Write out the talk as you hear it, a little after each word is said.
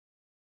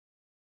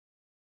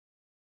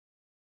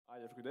Hi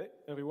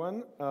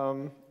everyone,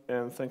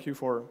 and thank you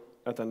for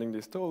attending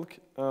this talk.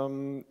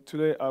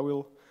 Today I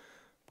will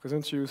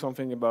present to you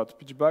something about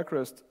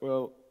pgBackRest.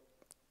 Well,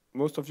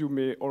 most of you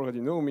may already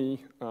know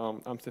me.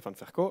 I'm Stefan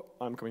Fercot.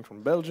 I'm coming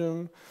from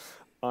Belgium.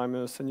 I'm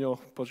a senior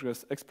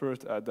Postgres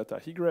expert at Data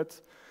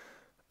Higret.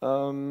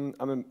 I'm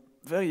a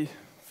very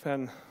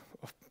fan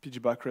of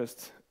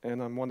pgBackRest,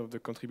 and I'm one of the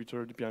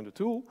contributors behind the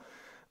tool.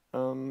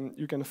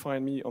 You can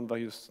find me on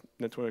various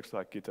networks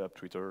like GitHub,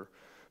 Twitter,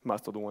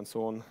 Mastodon, and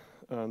so on,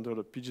 under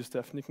the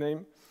pgStef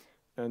nickname.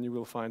 And you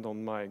will find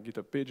on my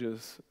GitHub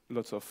pages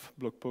lots of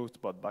blog posts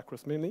about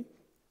Backrest mainly.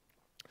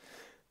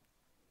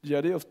 The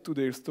idea of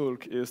today's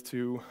talk is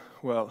to,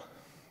 well,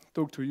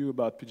 talk to you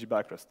about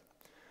pgBackRest.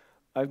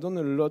 I've done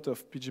a lot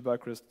of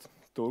pgBackRest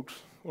talks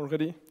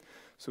already,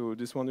 so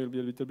this one will be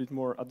a little bit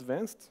more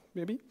advanced,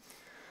 maybe.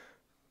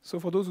 So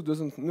for those who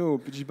doesn't know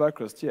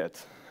pgBackRest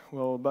yet,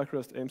 well,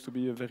 Backrest aims to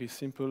be a very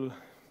simple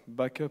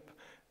backup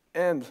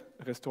and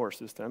restore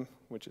system,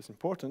 which is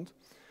important.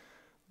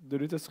 The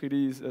latest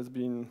release has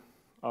been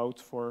out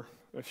for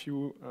a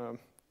few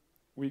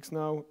weeks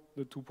now,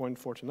 the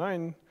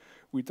 2.49.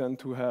 We tend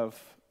to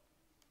have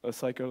a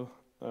cycle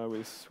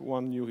with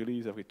one new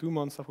release every 2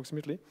 months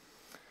approximately.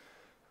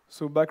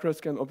 So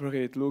Backrest can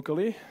operate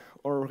locally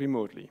or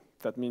remotely.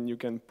 That means you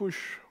can push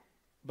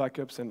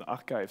backups and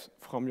archives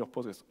from your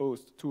Postgres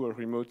host to a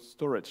remote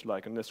storage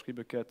like an S3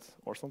 bucket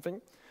or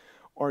something.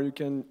 Or you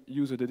can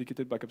use a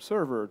dedicated backup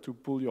server to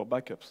pull your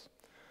backups.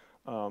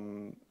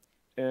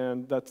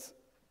 And that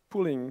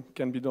pulling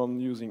can be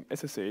done using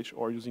SSH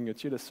or using a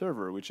TLS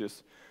server, which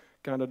is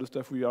kind of the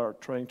stuff we are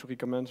trying to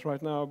recommend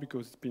right now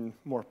because it's been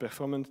more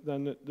performant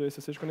than the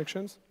SSH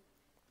connections.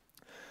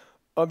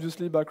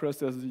 Obviously,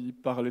 Backrest has the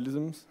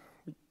parallelisms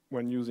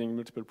when using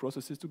multiple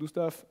processes to do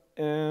stuff,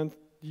 and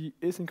the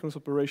asynchronous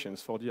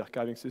operations for the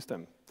archiving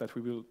system that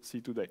we will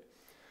see today.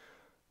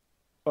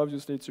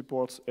 Obviously, it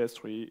supports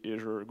S3,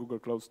 Azure, Google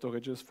Cloud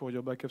storages for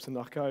your backups and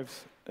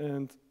archives,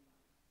 and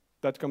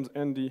that comes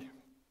handy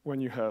when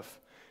you have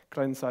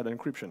client-side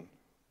encryption.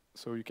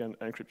 So you can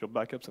encrypt your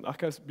backups and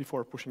archives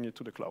before pushing it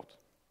to the cloud.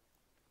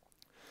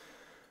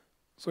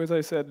 So as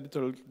I said,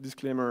 little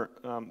disclaimer,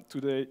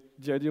 today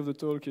the idea of the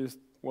talk is,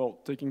 well,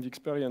 taking the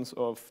experience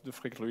of the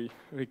frequently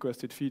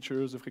requested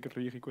features, the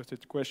frequently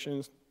requested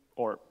questions,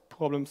 or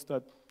problems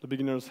that the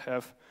beginners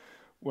have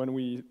when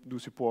we do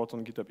support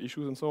on GitHub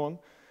issues and so on.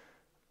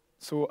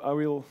 So I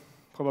will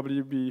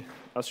probably be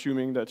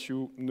assuming that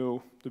you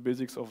know the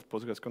basics of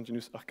Postgres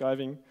continuous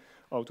archiving,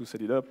 how to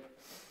set it up,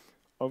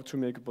 how to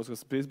make a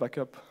Postgres-based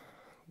backup,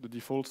 the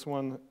defaults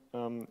one,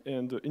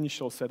 and the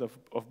initial setup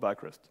of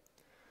Backrest.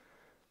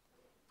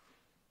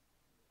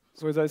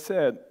 So as I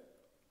said,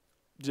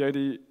 the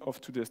idea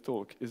of today's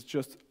talk is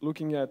just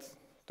looking at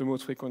the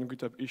most frequent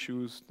GitHub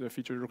issues, the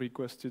feature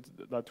requested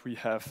that we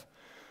have,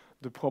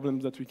 the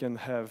problems that we can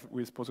have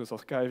with Postgres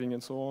archiving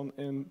and so on,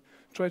 and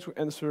try to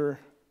answer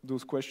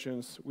those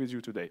questions with you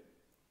today.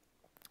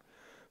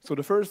 So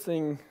the first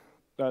thing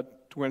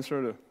that to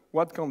answer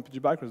what can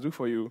pgBackRest do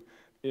for you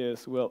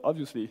is, well,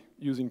 obviously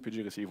using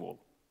PGConf.EU WAL.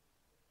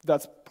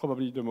 That's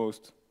probably the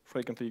most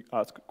frequently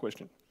asked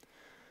question.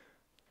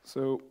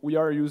 So we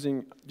are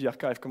using the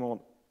archive command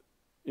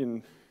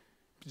in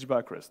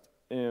pgBackRest.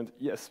 And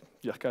yes,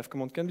 the archive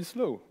command can be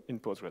slow in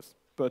Postgres,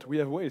 but we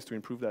have ways to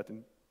improve that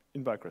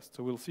in Backrest.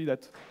 So we'll see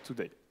that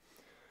today.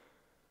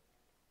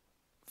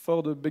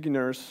 For the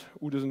beginners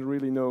who doesn't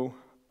really know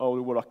how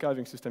the WAL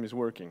archiving system is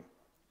working.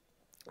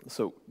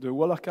 So the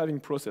WAL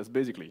archiving process,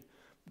 basically,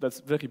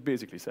 that's very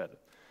basically said.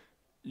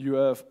 You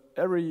have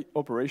every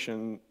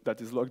operation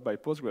that is logged by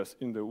Postgres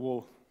in the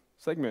WAL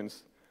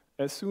segments.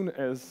 As soon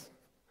as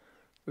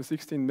the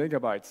 16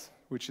 megabytes,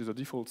 which is the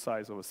default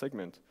size of a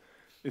segment,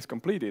 is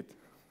completed,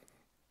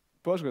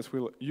 Postgres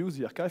will use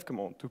the archive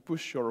command to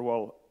push your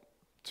WAL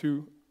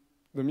to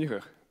the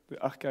mirror,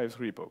 the archives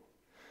repo.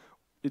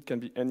 It can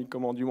be any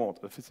command you want,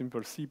 a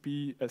simple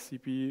CP,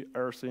 SCP,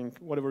 rsync,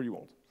 whatever you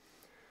want.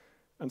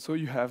 And so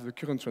you have the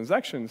current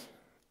transactions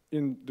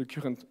in the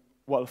current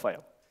WAL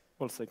file,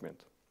 WAL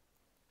segment.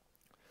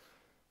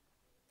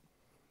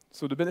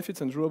 So the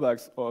benefits and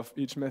drawbacks of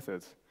each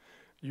method,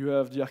 you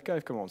have the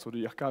archive command, so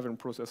the archiving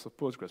process of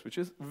Postgres, which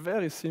is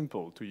very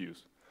simple to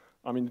use.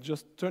 I mean,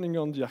 just turning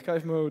on the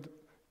archive mode,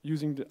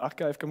 using the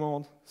archive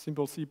command,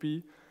 simple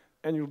CP,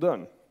 and you're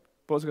done.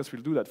 Postgres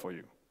will do that for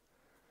you.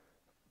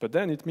 But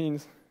then it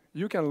means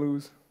you can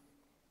lose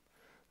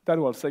that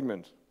WAL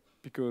segment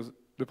because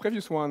the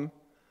previous one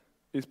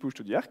is pushed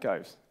to the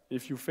archives.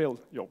 If you failed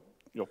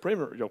your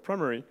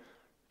primary,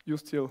 you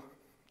still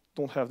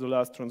don't have the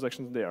last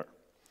transactions there.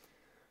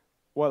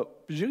 Well,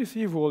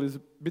 PGConf.EU WAL is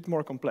a bit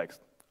more complex.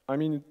 I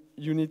mean,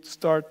 you need to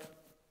start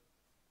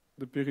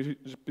the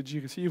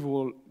PGConf.EU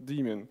WAL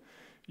daemon.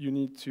 You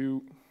need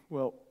to,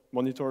 well,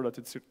 monitor that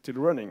it's still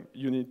running.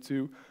 You need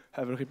to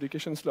have a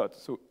replication slot.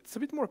 So it's a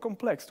bit more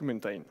complex to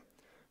maintain.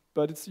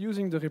 But it's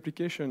using the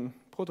replication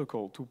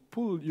protocol to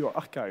pull your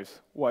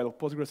archives while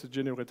Postgres is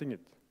generating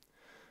it.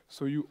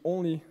 So you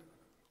only,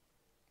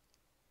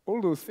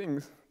 all those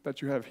things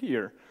that you have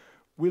here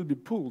will be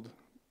pulled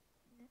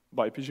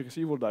by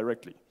pgReceival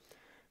directly.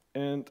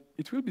 And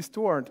it will be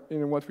stored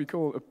in what we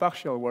call a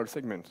partial WAL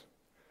segment.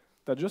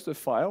 That's just a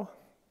file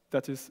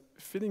that is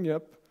filling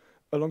up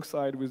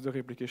alongside with the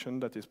replication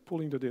that is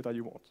pulling the data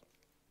you want.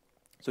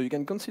 So you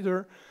can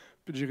consider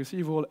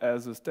pgReceival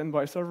as a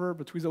standby server,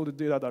 but without a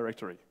data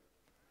directory.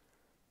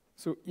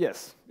 So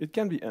yes, it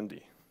can be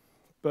handy,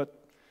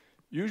 but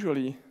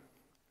usually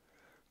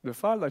the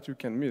file that you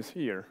can miss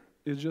here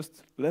is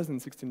just less than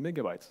 16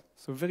 megabytes,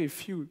 so very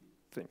few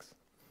things.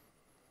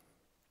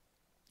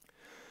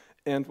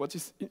 And what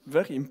is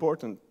very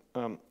important,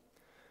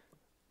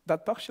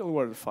 that partial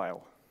WAL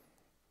file,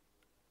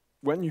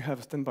 when you have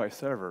a standby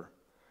server,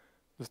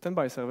 the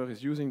standby server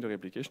is using the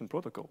replication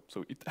protocol,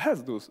 so it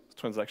has those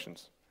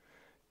transactions.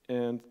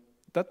 And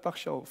that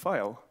partial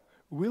file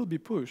will be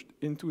pushed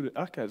into the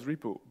archives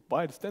repo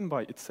by the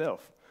standby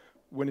itself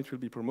when it will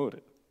be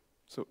promoted.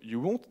 So you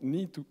won't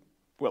need to,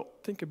 well,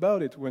 think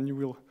about it when you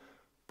will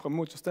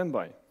promote your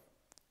standby.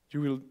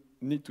 You will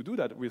need to do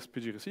that with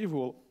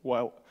pgReceival,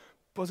 while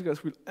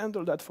Postgres will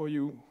handle that for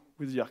you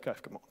with the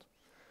archive command.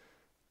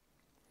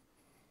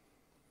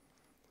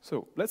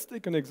 So let's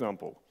take an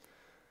example.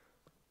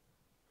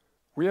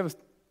 We have a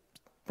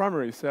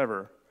primary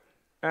server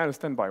and a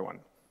standby one.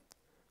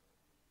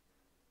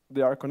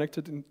 They are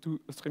connected into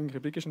a streaming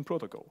replication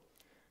protocol.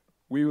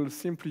 We will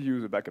simply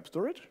use a backup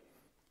storage,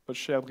 a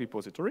shared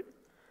repository.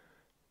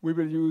 We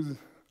will use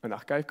an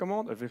archive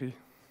command, a very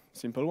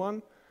simple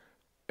one,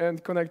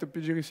 and connect a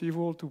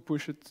pgReceival to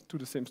push it to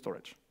the same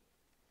storage.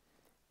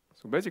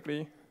 So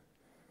basically,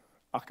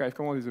 archive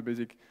command is a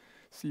basic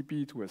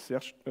CP to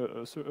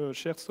a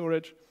shared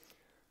storage,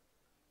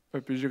 a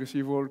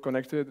pgReceival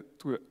connected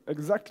to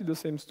exactly the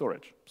same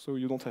storage. So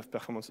you don't have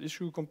performance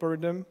issue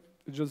comparing them,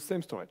 it's just the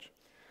same storage.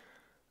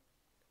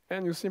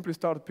 And you simply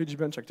start a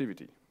pgbench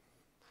activity,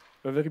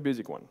 a very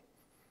basic one.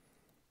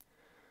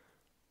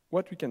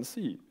 What we can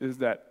see is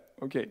that,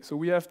 okay, so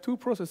we have two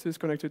processes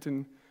connected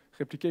in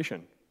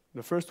replication.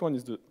 The first one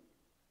is the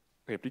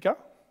replica,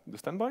 the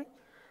standby,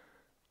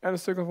 and the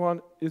second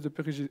one is the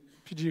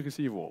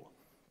pgReceival.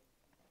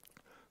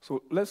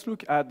 So let's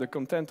look at the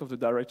content of the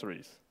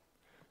directories.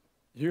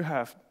 You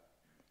have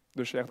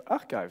the shared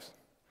archives.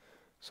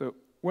 So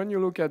when you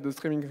look at the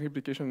streaming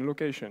replication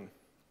location,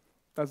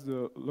 that's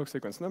the log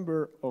sequence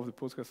number of the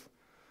Postgres,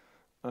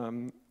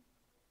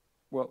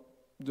 well,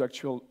 the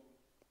actual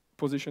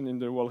position in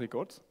the WAL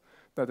records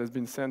that has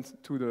been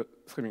sent to the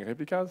streaming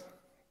replicas.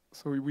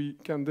 So we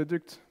can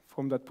deduct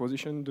from that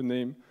position the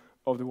name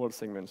of the WAL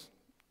segments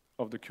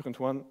of the current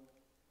one.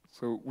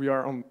 So we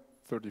are on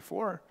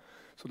 34.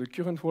 So the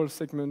current WAL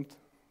segment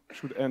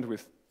should end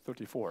with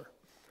 34.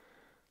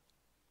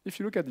 If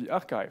you look at the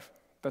archive,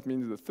 that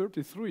means the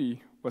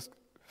 33 was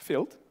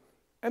filled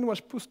and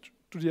was pushed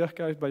to the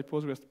archive by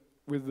Postgres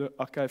with the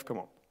archive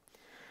command.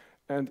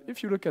 And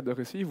if you look at the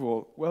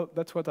receival, well,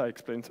 that's what I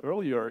explained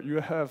earlier. You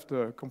have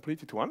the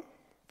completed one,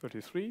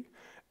 33,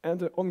 and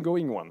the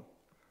ongoing one,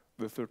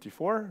 the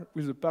 34,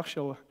 with a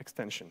partial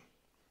extension.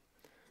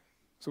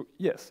 So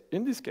yes,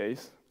 in this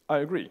case, I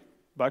agree.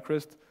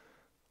 BackRest,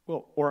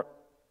 well, or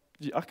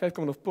the archive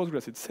command of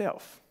Postgres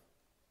itself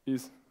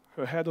is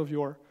ahead of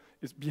your,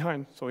 is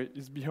behind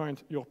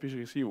your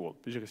pgReceival.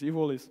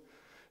 pgReceival is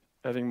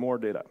having more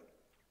data.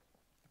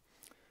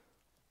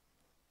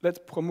 Let's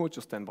promote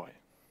your standby,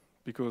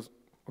 because,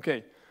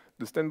 okay,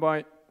 the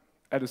standby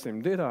had the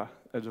same data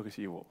as the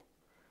receival.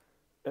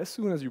 As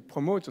soon as you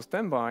promote your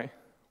standby,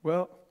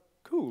 well,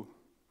 cool,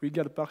 we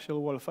get a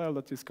partial WAL file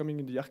that is coming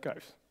in the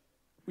archives.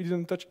 We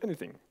didn't touch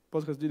anything,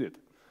 Postgres did it.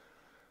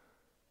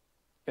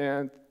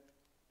 And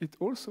it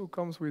also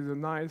comes with a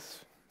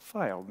nice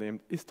file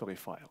named history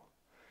file.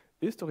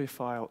 History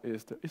file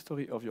is the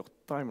history of your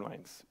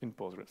timelines in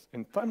Postgres.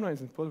 And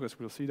timelines in Postgres,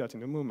 we'll see that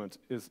in a moment,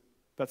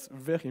 that's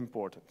very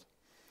important.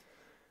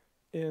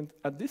 And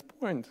at this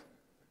point,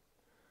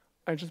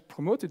 I just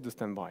promoted the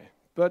standby.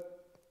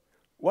 But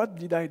what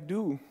did I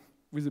do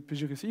with the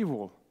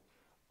pgReceival?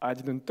 I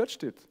didn't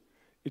touch it.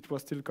 It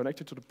was still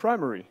connected to the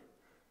primary.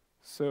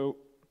 So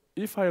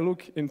if I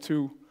look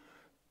into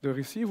the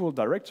receival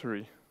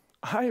directory,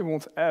 I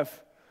won't have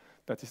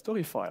that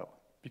history file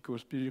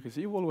because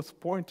pgReceival was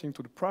pointing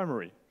to the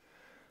primary.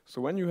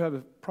 So when you have a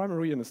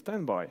primary and a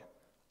standby,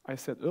 I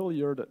said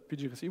earlier that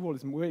pgReceival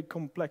is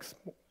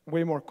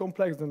way more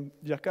complex than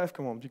the archive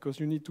command because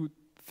you need to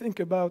think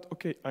about,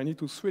 okay, I need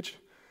to switch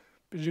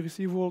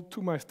pgReceival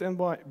to my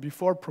standby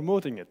before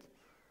promoting it.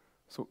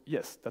 So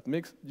yes, that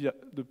makes the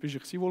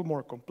pgReceival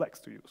more complex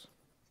to use.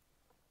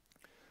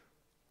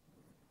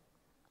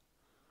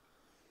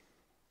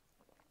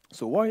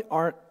 So why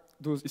are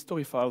those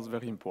history files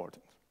very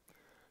important?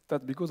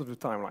 That's because of the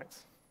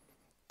timelines.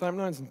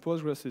 Timelines in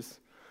Postgres is,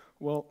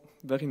 well,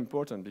 very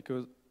important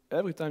because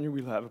every time you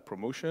will have a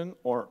promotion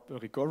or a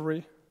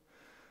recovery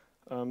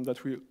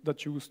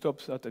that you stop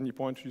at any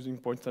point using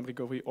point-time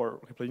recovery or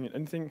replaying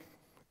anything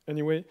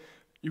anyway,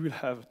 you will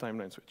have a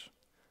timeline switch.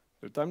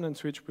 The timeline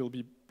switch will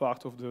be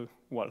part of the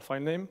WAL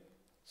file name.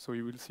 So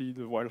you will see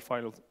the WAL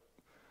file,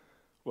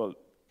 well,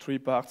 3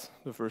 parts.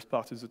 The first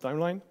part is the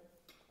timeline.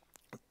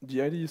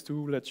 The idea is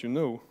to let you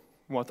know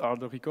what are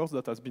the records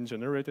that has been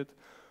generated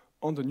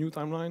on the new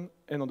timeline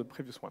and on the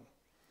previous one.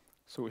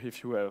 So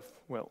if you have,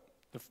 well,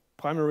 the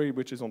primary,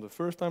 which is on the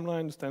first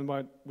timeline, the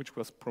standby, which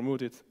was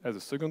promoted as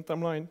a second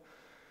timeline,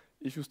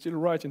 if you still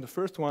write in the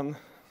first one,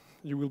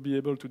 you will be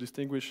able to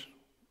distinguish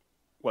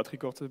what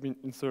records have been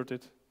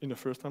inserted in the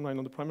first timeline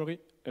on the primary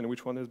and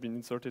which one has been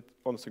inserted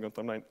on the second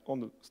timeline on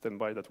the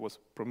standby that was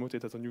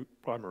promoted as a new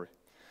primary.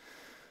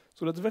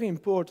 So that's very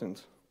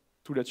important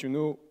to let you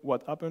know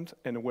what happened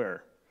and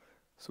where.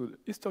 So the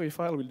history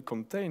file will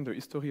contain the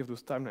history of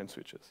those timeline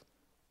switches.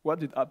 What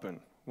did happen?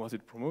 Was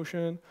it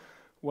promotion?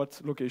 What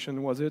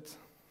location was it?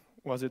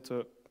 Was it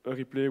a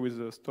replay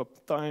with a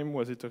stop time?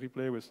 Was it a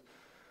replay with,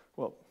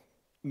 well,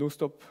 no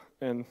stop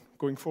and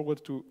going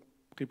forward to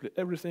replay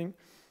everything?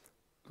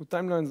 So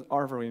timelines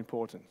are very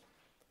important.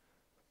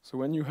 So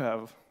when you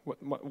have,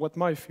 what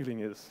my feeling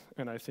is,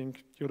 and I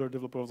think the other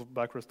developers of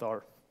PGBackRest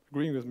are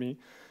agreeing with me,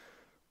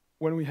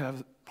 when we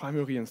have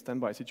primary and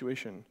standby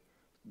situation,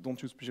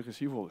 don't use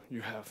PGConf.EU WAL.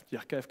 You have the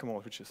archive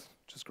command, which is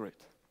just great.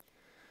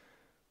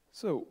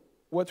 So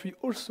what we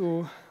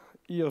also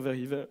hear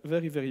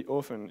very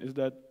often is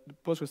that the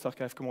Postgres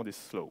archive command is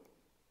slow.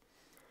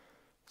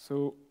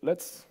 So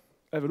let's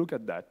have a look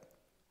at that.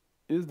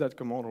 Is that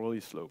command really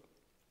slow?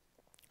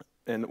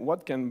 And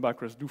what can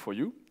PGBackRest do for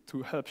you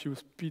to help you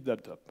speed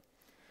that up?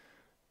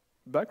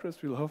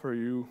 PGBackRest will offer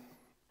you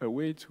a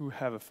way to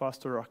have a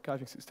faster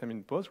archiving system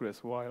in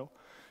Postgres while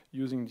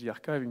using the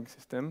archiving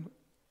system,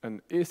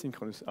 an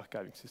asynchronous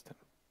archiving system.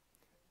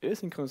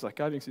 Asynchronous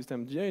archiving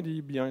system, the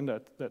idea behind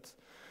that, that's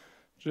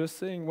just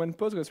saying when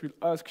Postgres will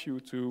ask you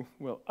to,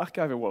 well,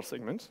 archive a WAL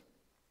segment,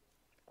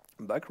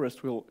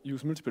 PGBackRest will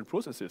use multiple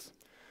processes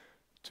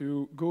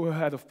to go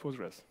ahead of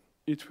Postgres.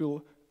 It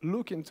will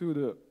look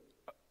into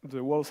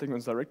the WAL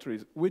segments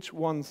directories, which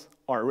ones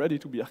are ready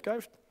to be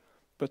archived,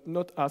 but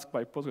not asked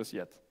by Postgres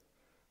yet.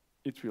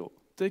 It will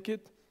take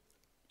it,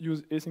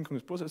 use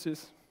asynchronous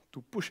processes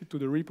to push it to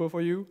the repo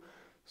for you.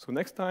 So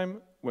next time,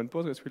 when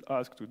Postgres will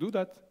ask to do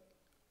that,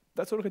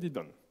 that's already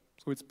done.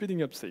 So it's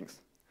speeding up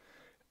things.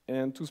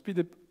 And to speed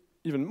up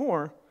even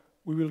more,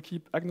 we will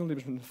keep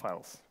acknowledgement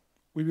files.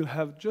 We will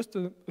have just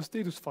a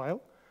status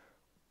file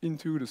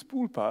into the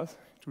spool path,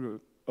 to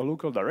a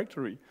local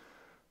directory,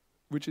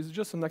 which is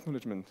just an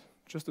acknowledgement,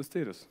 just a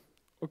status.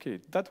 Okay,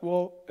 that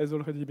WAL has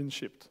already been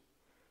shipped.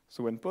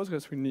 So when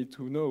Postgres will need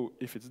to know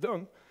if it's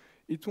done,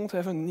 it won't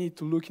have a need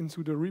to look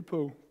into the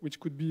repo, which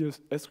could be a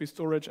S3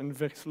 storage and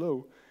very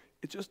slow.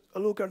 It's just a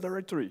local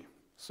directory.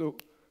 So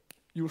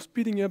you're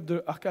speeding up the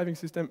archiving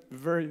system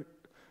very,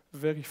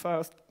 very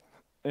fast,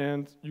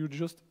 and you're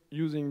just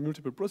using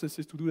multiple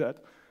processes to do that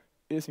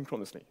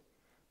asynchronously.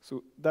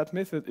 So that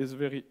method is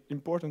very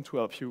important to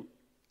help you,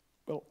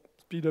 well,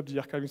 speed up the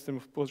archiving system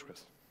of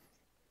Postgres.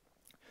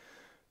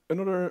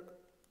 Another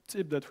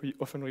tip that we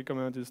often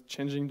recommend is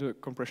changing the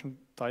compression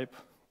type,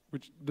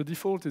 which the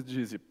default is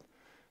gzip.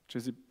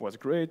 Gzip was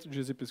great.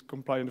 Gzip is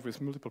compliant with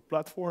multiple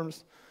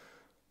platforms.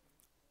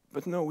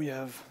 But now we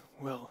have,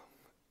 well,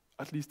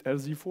 at least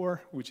LZ4,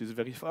 which is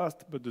very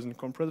fast, but doesn't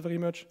compress very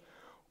much.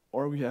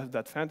 Or we have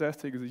that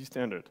fantastic Z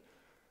standard.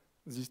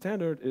 Z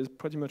standard is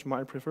pretty much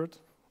my preferred.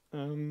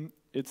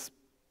 It's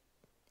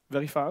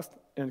very fast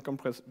and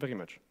compress very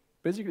much.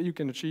 Basically, you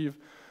can achieve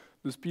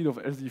the speed of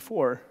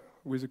LZ4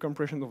 with the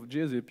compression of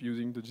gzip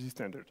using the Z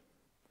standard,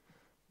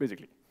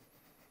 basically.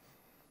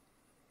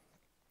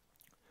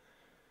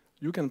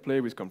 You can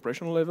play with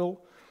compression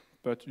level,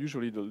 but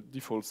usually the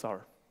defaults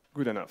are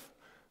good enough.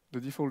 The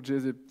default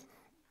gzip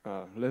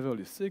level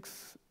is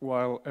 6,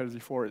 while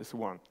LZ4 is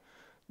 1.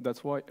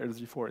 That's why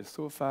LZ4 is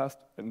so fast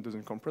and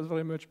doesn't compress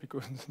very much,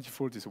 because the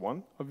default is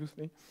 1,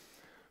 obviously.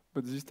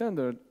 But the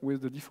standard,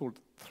 with the default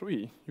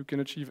 3, you can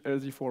achieve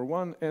LZ4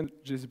 1 and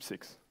gzip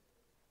 6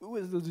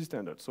 with the Z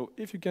standard. So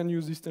if you can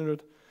use Z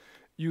standard,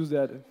 use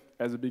that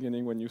as a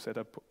beginning when you set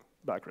up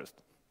PGBackRest.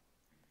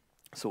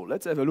 So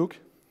let's have a look.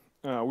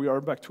 We are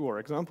back to our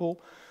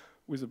example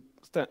with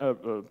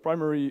a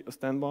primary, a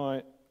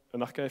standby,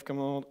 an archive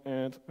command,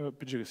 and a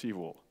PGConf.EU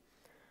WAL.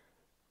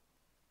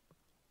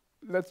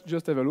 Let's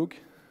just have a look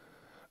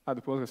at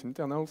the Postgres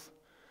internals.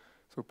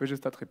 So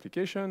pgstat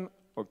replication,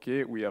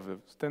 okay, we have a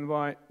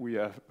standby, we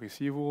have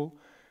receive WAL,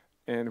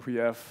 and we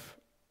have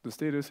the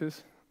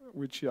statuses,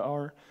 which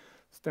are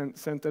send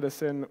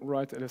LSN,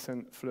 write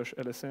LSN, flush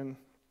LSN.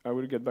 I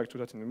will get back to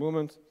that in a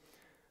moment.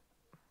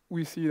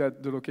 We see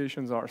that the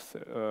locations are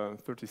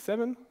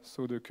 37,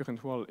 so the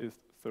current WAL is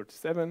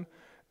 37,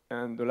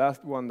 and the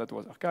last one that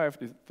was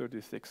archived is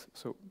 36.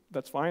 So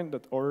that's fine,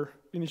 that's our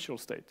initial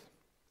state.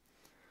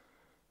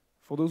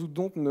 For those who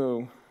don't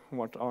know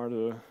what are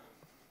the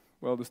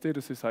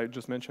statuses I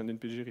just mentioned in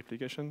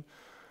pgstat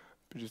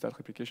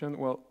replication,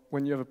 well,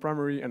 when you have a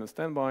primary and a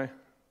standby,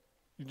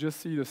 you just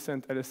see the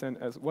send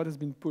LSN as what has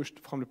been pushed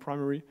from the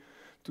primary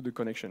to the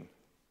connection.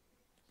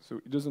 So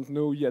it doesn't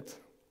know yet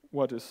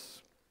what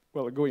is,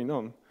 well, going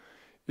on.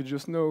 It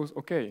just knows,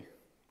 okay,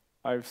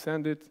 I've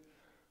sent it,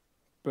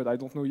 but I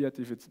don't know yet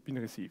if it's been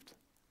received.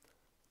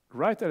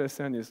 Write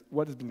LSN is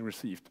what has been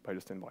received by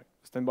the standby.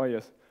 The standby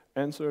has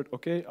answered,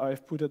 okay,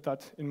 I've put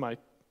that in my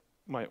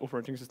my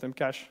operating system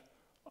cache,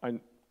 I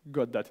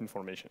got that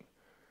information.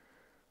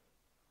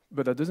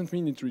 But that doesn't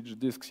mean it reached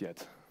disks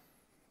yet,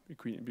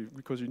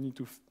 because you need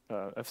to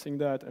fsync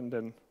that and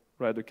then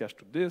write the cache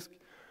to disk,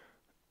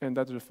 and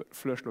that's the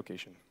flush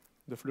location.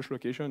 The flush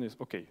location is,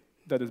 okay,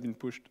 that has been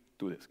pushed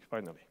to disk,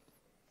 finally.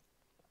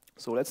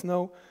 So let's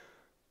now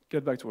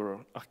get back to our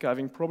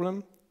archiving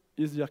problem.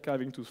 Is the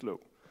archiving too slow?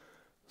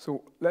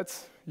 So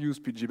let's use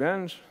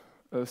pgbench,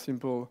 a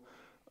simple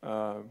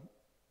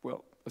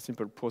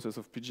process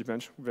of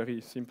pgbench,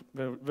 very simple,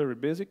 very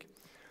basic.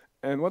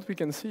 And what we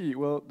can see,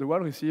 well, the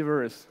WAL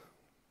receiver is,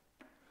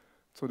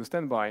 so the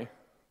standby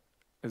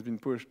has been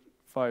pushed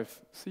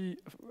 5C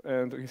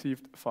and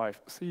received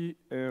 5C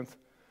and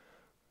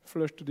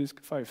flushed to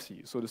disk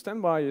 5C. So the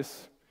standby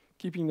is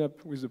keeping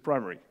up with the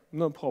primary,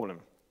 no problem.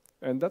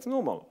 And that's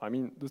normal. I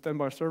mean, the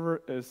standby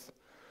server is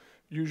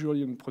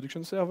usually a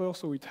production server,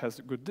 so it has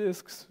good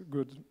disks,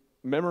 good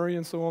memory,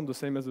 and so on, the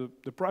same as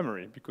the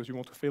primary, because you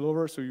want to fail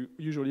over, so you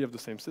usually have the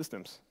same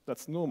systems.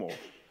 That's normal.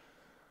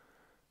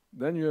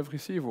 Then you have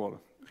receive WAL.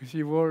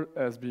 Receive WAL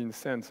has been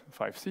sent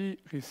 5C,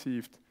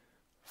 received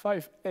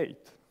 5.8.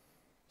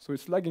 So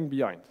it's lagging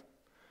behind.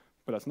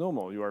 But that's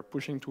normal. You are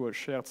pushing to a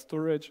shared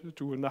storage,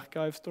 to an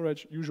archive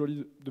storage.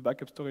 Usually the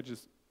backup storage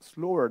is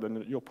slower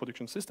than your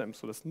production system,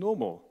 so that's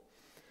normal.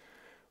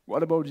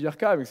 What about the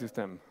archiving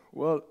system?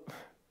 Well,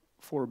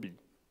 4B.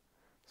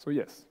 So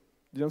yes,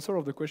 the answer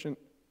of the question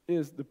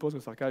is the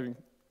Postgres archiving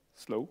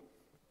slow?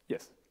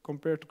 Yes.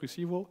 Compared to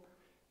receive WAL?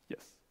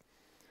 Yes.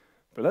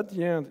 But at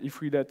the end,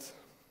 if we let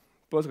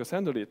Postgres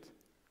handle it,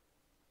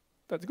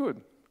 that's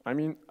good. I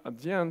mean, at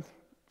the end,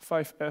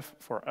 5F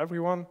for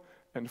everyone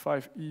and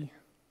 5E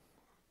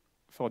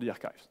for the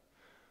archives.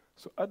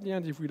 So at the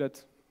end, if we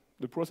let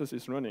the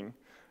processes running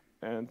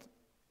and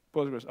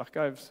Postgres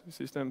archives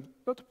system,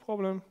 not a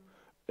problem,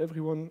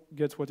 everyone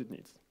gets what it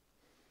needs.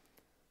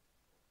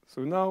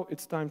 So now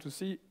it's time to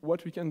see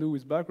what we can do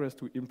with BackRest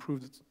to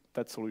improve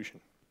that solution.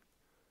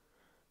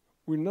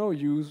 We'll now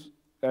use,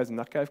 as an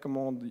archive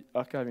command, the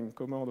archiving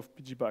command of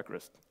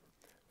pgBackRest.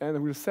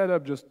 And we'll set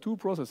up just two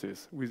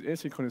processes with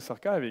asynchronous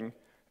archiving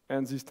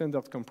and the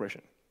standard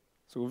compression.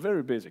 So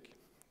very basic.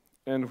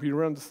 And we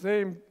run the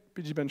same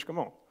pgbench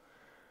command.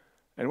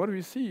 And what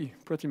we see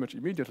pretty much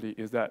immediately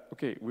is that,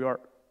 okay, we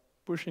are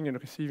pushing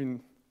and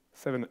receiving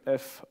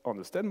 7F on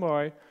the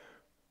standby.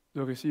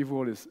 The receive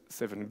WAL is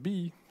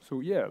 7B. So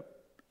yeah,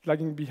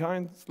 lagging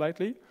behind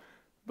slightly.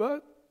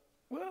 But,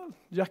 well,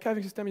 the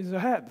archiving system is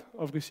ahead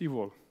of receive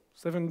WAL,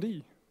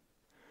 7D.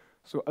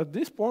 So at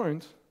this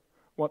point,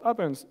 what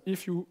happens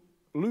if you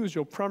lose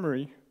your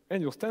primary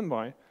and your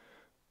standby,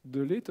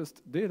 the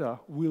latest data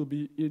will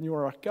be in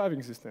your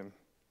archiving system,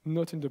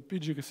 not in the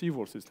PG receive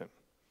WAL system.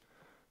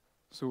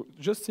 So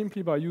just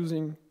simply by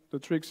using the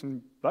tricks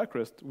in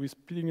BackRest, we're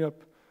speeding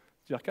up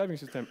the archiving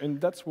system, and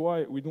that's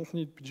why we don't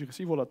need PG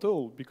receive WAL at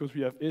all, because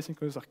we have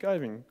asynchronous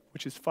archiving,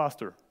 which is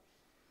faster.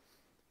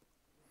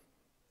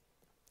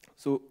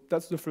 So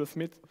that's the first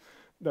myth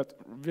that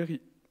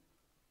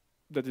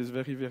is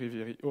very, very,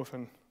 very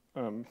often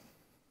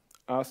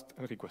asked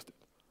and requested.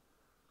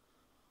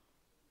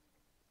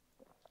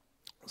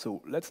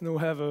 So let's now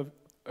have a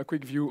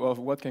quick view of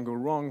what can go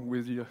wrong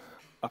with the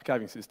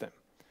archiving system.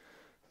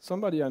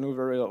 Somebody I know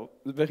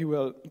very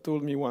well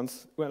told me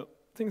once, well,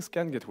 things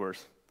can get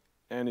worse,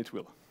 and it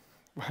will.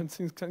 When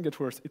things can get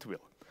worse, it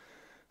will.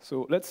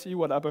 So let's see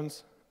what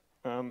happens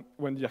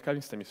when the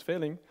archiving system is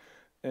failing,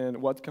 and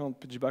what can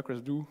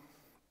pgBackRest do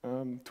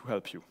to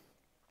help you.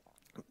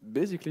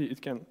 Basically,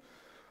 it can,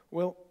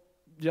 well,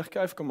 the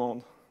archive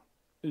command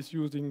is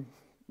used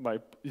by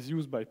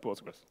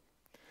Postgres.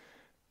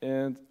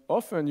 And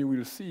often you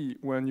will see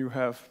when you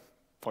have,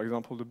 for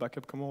example, the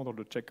backup command or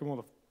the check command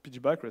of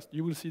pgBackRest,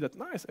 you will see that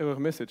nice error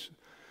message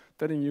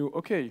telling you,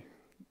 okay,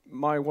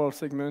 my WAL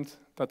segment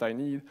that I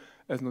need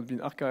has not been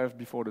archived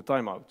before the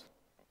timeout.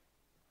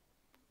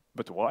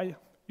 But why?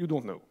 You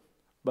don't know.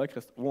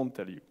 BackRest won't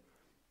tell you.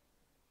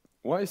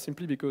 Why?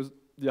 Simply because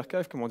the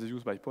archive command is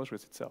used by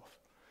Postgres itself.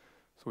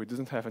 So it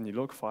doesn't have any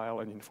log file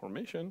and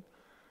information.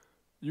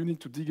 You need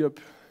to dig up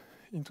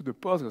into the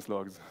Postgres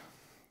logs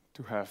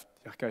to have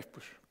the archive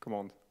push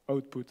command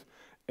output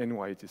and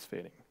why it is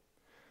failing.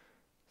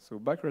 So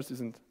BackRest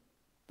isn't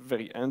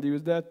very handy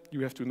with that.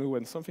 You have to know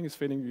when something is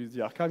failing with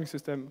the archiving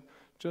system.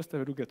 Just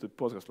have a look at the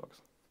Postgres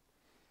logs.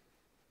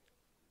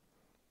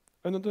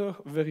 Another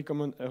very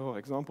common error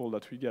example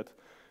that we get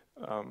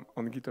on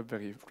GitHub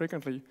very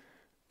frequently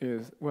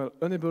is, well,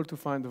 unable to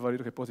find a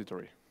valid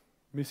repository,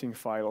 missing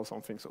file or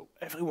something. So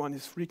everyone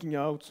is freaking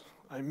out.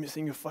 I'm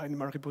missing a file in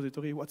my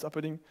repository. What's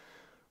happening?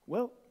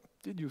 Well,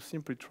 did you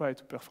simply try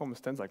to perform a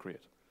stanza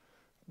create?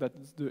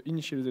 That's the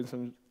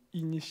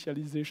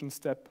initialization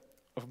step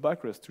of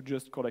BackRest to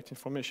just collect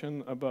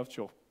information about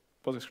your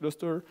Postgres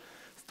cluster,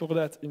 store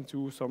that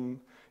into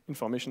some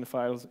information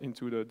files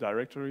into the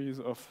directories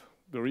of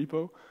the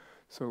repo.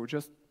 So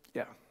just,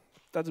 yeah,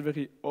 that's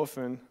very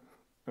often,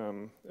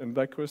 and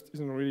BackRest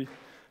isn't really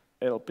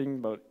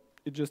helping, but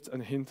it's just a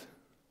hint.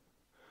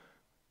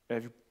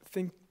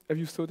 Have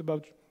you thought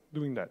about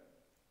doing that?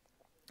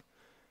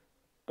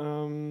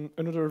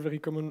 Another very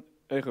common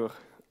error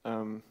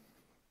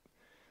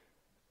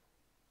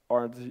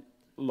are the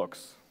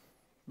logs.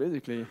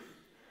 Basically,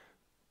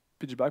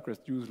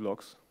 pgBackRest use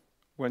logs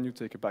when you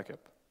take a backup.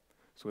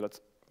 So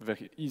that's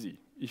very easy.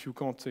 If you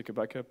can't take a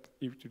backup,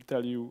 it will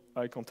tell you,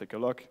 I can't take a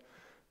log.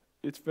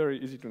 It's very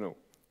easy to know.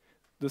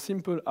 The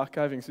simple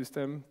archiving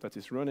system that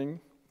is running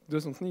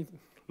doesn't need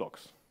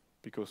logs,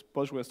 because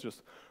Postgres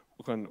just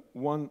run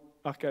one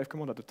archive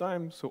command at a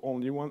time, so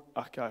only one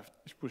archive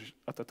is pushed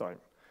at a time.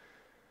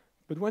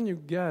 But when you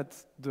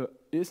get the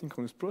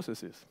asynchronous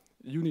processes,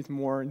 you need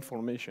more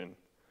information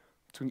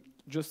to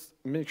just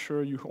make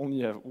sure you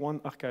only have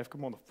one archive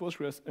command of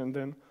Postgres and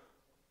then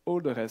all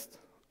the rest,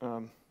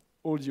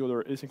 all the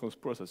other asynchronous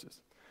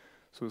processes.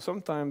 So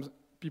sometimes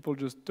people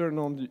just turn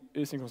on the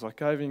asynchronous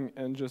archiving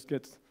and just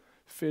get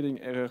failing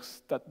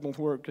errors that don't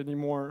work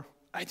anymore.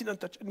 I didn't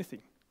touch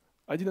anything.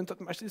 I didn't touch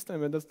my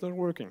system and that's not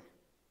working.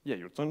 Yeah,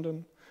 you turned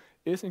on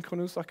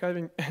asynchronous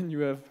archiving and you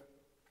have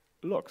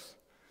logs.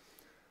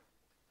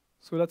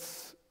 So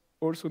that's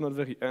also not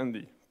very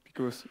handy,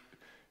 because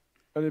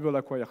enable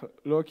acquire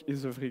log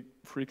is a very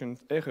frequent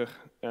error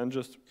and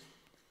just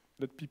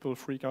let people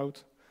freak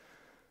out.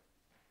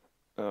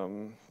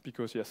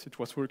 Because yes, it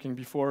was working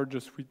before,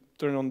 just we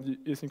turn on the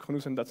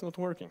asynchronous and that's not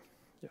working.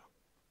 Yeah.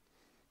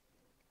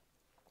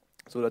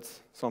 So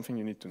that's something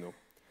you need to know.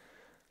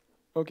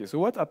 Okay, so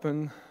what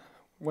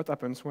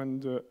happens when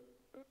the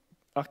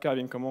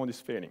archiving command is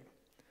failing?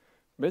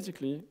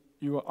 Basically,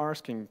 you are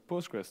asking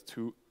Postgres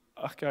to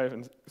archive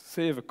and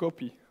save a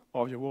copy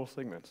of your WAL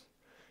segments.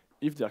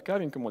 If the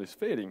archiving command is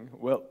failing,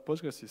 well,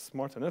 Postgres is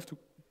smart enough to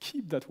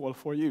keep that WAL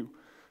for you.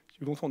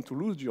 You don't want to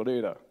lose your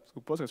data,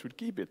 so Postgres will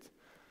keep it.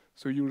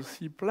 So you'll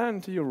see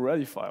plenty of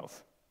ready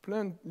files.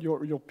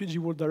 Your PG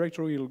WAL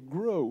directory will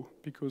grow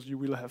because you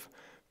will have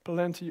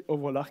plenty of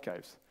WAL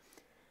archives.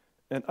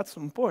 And at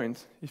some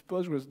point, if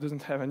Postgres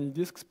doesn't have any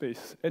disk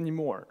space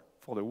anymore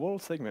for the WAL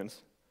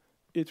segments,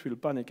 it will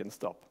panic and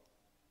stop,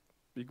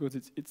 because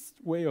it's its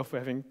way of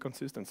having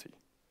consistency.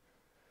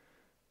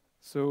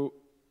 So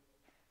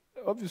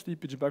obviously,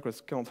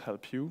 pgBackRest can't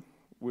help you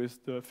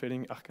with the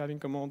failing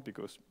archiving command,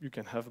 because you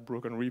can have a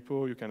broken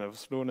repo, you can have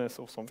slowness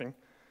or something.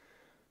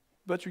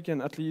 But you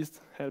can at least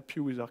help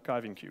you with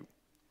archiving queue.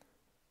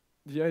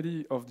 The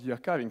idea of the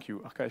archiving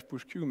queue, archive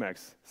push queue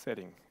max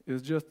setting,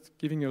 is just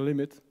giving a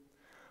limit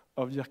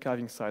of the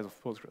archiving size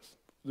of Postgres,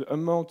 the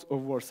amount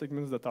of WAL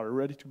segments that are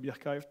ready to be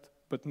archived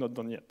but not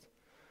done yet.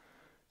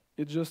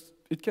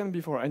 It can be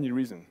for any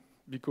reason,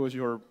 because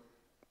your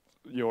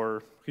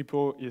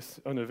repo is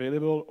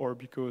unavailable or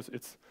because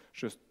it's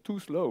just too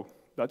slow.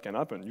 That can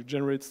happen. You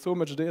generate so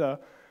much data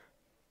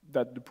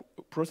that the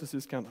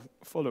processes can't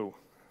follow.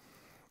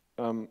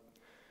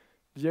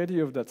 The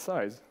idea of that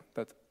size,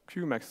 that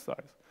Qmax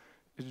size,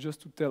 is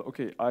just to tell,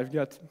 okay, I've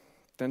got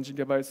 10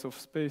 gigabytes of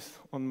space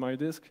on my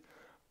disk,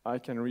 I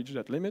can reach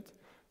that limit,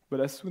 but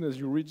as soon as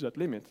you reach that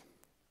limit,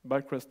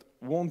 BackRest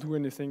won't do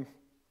anything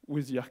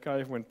with the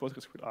archive when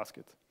Postgres will ask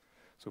it.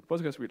 So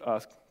Postgres will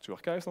ask to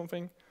archive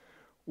something,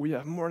 we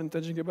have more than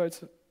 10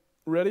 gigabytes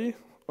ready,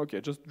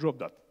 okay, just drop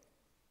that.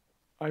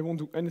 I won't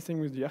do anything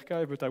with the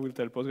archive, but I will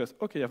tell Postgres,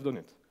 okay, I've done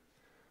it.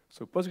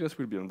 So Postgres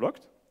will be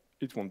unblocked,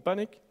 it won't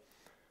panic,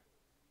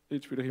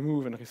 it will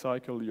remove and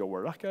recycle your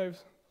WAL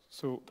archives,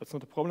 so that's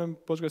not a problem,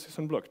 Postgres is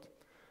unblocked.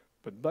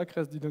 But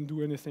BackRest didn't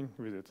do anything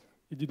with it.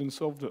 It didn't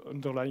solve the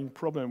underlying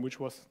problem, which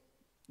was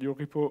your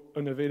repo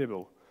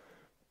unavailable.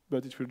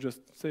 But it will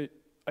just say,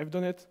 I've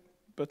done it,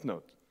 but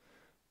not.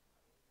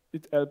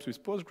 It helps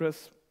with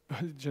Postgres,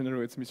 but it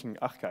generates missing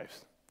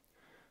archives.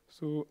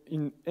 So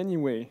in any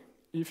way,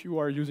 if you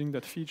are using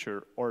that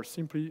feature, or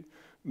simply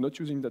not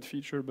using that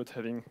feature but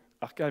having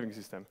archiving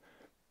system,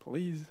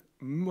 please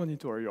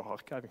monitor your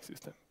archiving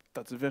system.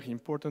 That's very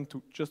important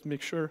to just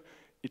make sure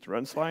it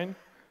runs fine,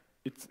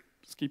 it's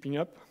keeping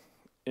up,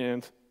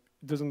 and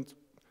it doesn't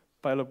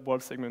pile up WAL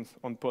segments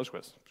on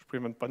Postgres to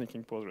prevent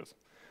panicking Postgres.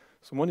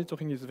 So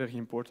monitoring is very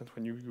important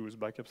when you use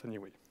backups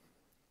anyway.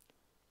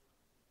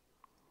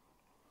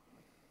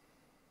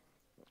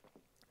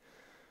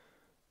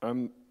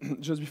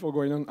 Just before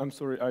going on, I'm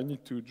sorry, I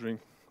need to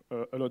drink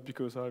a lot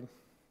because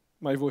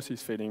my voice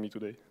is failing me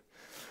today.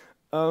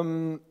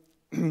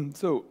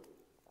 So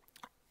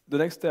the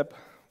next step,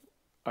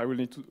 I will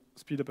need to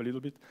speed up a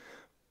little bit.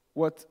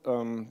 What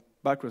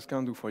BackRest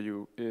can do for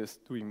you is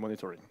doing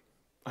monitoring.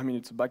 I mean,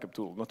 it's a backup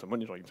tool, not a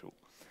monitoring tool.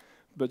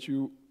 But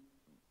you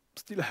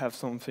still have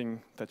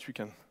something that you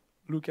can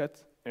look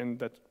at and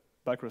that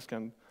BackRest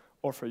can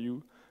offer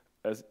you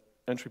as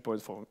entry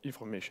points for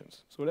information.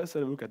 So let's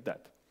have a look at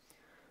that.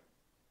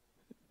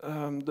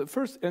 The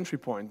first entry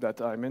point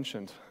that I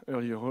mentioned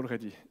earlier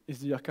already is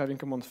the archiving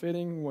command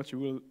failing. What you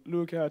will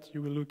look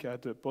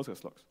at the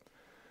Postgres logs.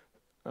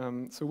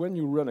 So when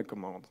you run a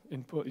command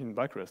in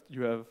BackRest,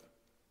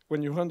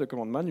 when you run the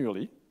command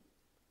manually,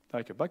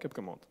 like a backup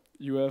command,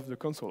 you have the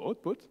console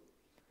output,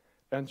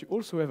 and you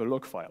also have a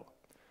log file.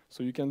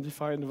 So you can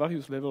define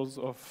various levels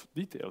of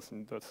details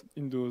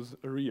in those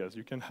areas.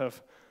 You can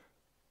have,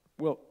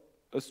 well,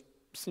 a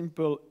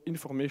simple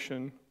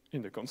information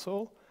in the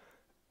console,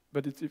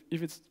 But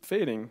if it's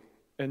failing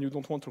and you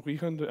don't want to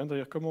rerun the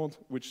entire command,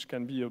 which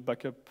can be a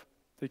backup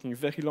taking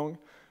very long,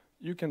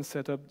 you can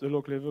set up the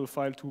log level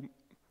file to,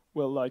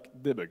 well, like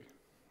debug.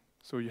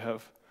 So you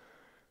have,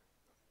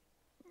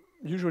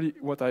 usually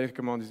what I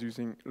recommend is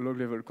using log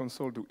level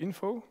console to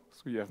info,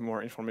 so you have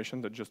more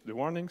information than just the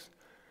warnings,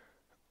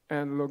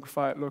 and log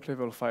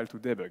level file to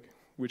debug,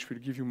 which will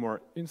give you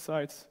more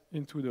insights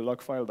into the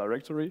log file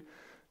directory.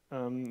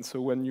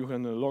 So when you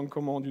run a long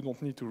command, you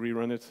don't need to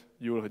rerun it,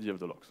 you already have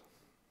the logs.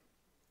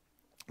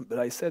 But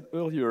I said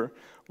earlier,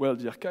 well,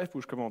 the archive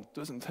push command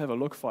doesn't have a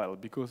log file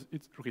because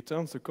it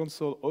returns the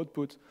console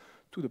output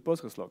to the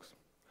Postgres logs.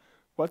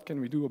 What can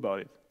we do about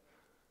it?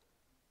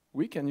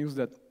 We can use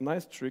that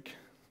nice trick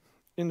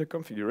in the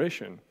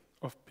configuration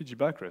of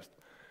pgBackRest.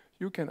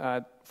 You can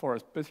add for a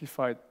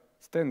specified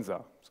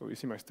stanza, so you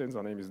see my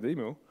stanza name is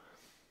demo,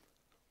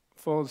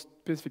 for a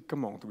specific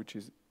command, which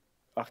is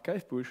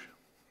archive push,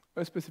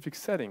 a specific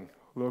setting,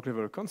 log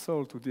level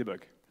console to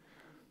debug.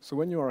 So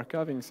when your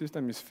archiving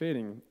system is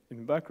failing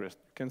in Backrest,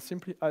 you can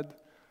simply add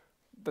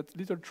that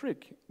little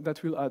trick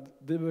that will add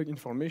debug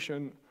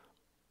information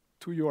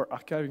to your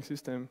archiving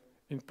system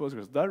in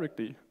Postgres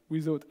directly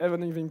without ever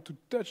needing to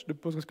touch the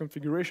Postgres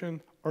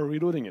configuration or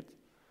reloading it.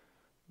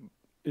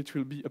 It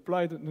will be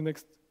applied in the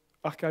next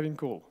archiving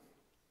call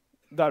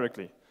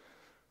directly.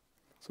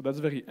 So that's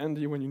very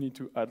handy when you need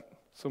to add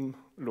some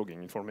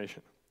logging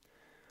information.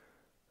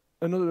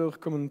 Another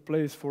common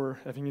place for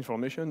having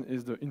information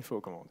is the info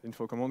command.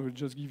 Info command will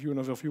just give you an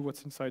overview of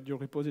what's inside your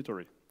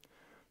repository.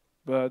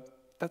 But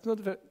that's not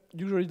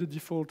usually the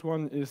default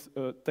one is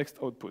text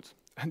output.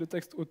 And the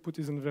text output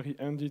isn't very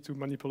handy to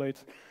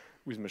manipulate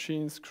with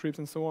machines, scripts,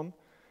 and so on.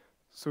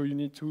 So you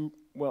need to,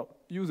 well,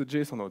 use a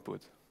JSON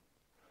output.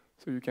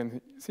 So you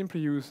can simply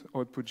use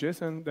output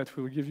JSON that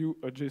will give you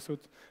a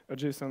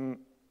JSON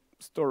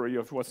story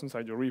of what's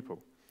inside your repo.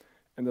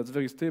 And that's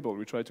very stable.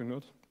 We try to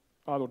not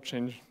auto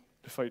change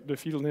the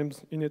field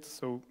names in it,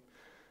 so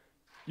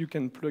you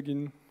can plug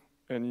in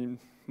any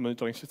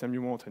monitoring system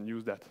you want and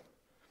use that.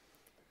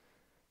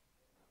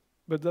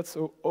 But that's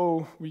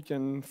how we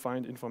can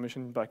find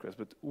information in Backrest.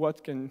 But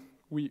what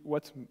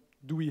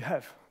do we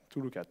have to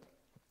look at?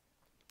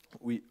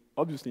 We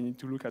obviously need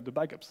to look at the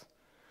backups.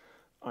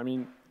 I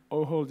mean,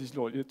 how old is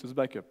your latest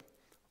backup?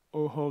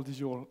 How old is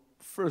your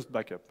first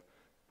backup?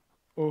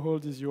 How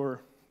old is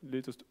your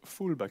latest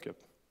full backup?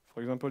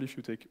 For example, if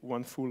you take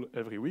one full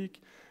every week,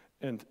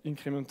 and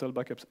incremental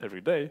backups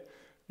every day,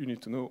 you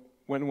need to know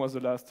when was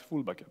the last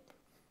full backup.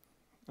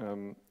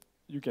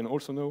 You can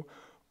also know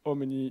how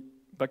many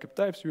backup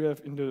types you have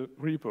in the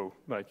repo,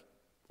 like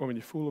how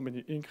many full,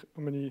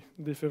 how many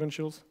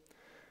differentials.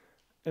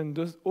 And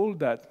does all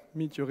that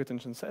meet your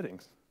retention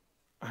settings?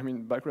 I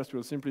mean, Backrest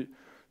will simply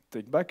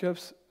take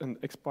backups and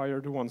expire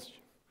the ones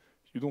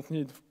you don't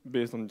need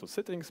based on those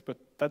settings, but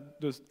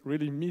that does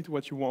really meet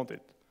what you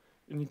wanted.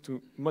 You need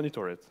to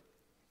monitor it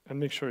and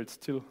make sure it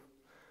still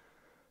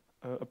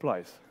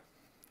applies.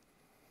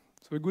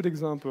 So a good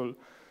example,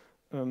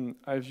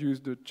 I've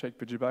used the check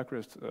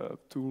pgBackRest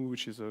tool,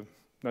 which is a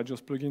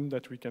Nagios plugin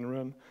that we can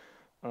run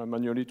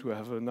manually to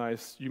have a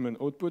nice human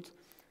output.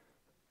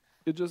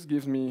 It just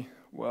gives me,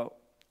 well,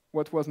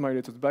 what was my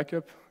latest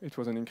backup? It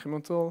was an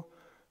incremental,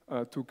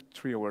 took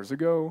 3 hours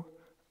ago.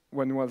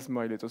 When was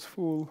my latest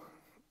full?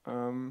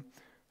 And,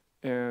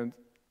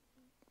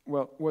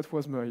 well, what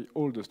was my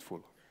oldest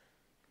full?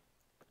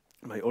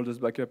 My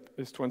oldest backup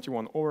is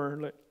 21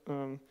 hours.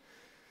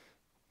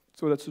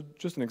 So that's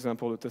just an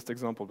example, a test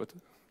example, but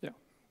yeah,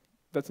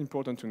 that's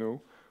important to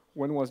know.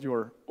 When was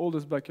your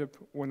oldest backup?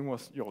 When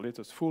was your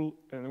latest full?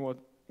 And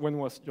when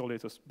was your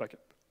latest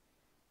backup?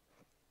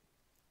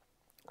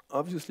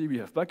 Obviously, we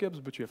have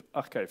backups, but you have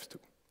archives too.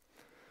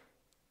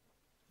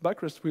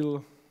 Backrest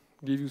will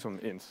give you some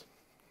hints.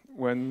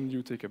 When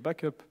you take a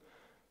backup,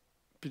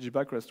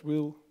 pgBackRest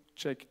will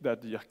check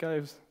that the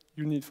archives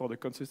you need for the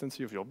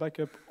consistency of your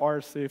backup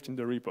are saved in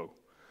the repo.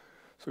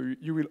 So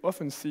you will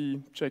often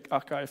see check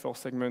archive for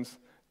segments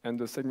and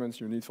the segments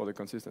you need for the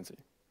consistency.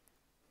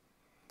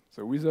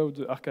 So without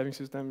the archiving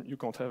system, you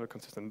can't have a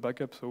consistent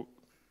backup, so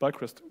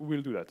Backrest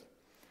will do that.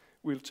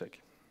 We'll check.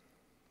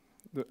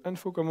 The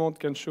info command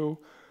can show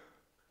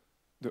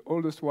the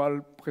oldest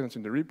WAL present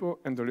in the repo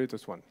and the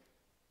latest one,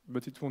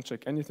 but it won't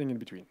check anything in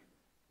between.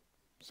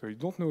 So you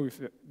don't know if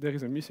there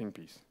is a missing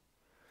piece.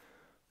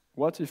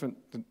 What if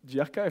the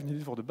archive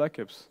needed for the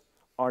backups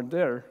are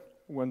there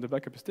when the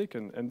backup is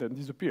taken and then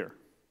disappear?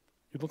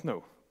 You don't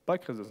know.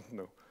 Backrest doesn't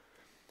know.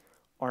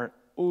 Are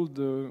all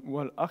the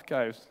WAL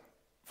archives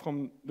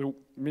from the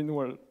min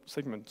WAL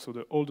segment, so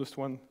the oldest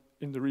one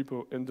in the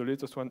repo and the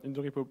latest one in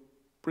the repo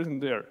present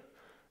there?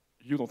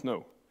 You don't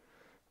know.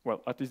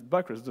 Well, at least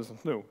Backrest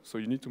doesn't know, so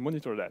you need to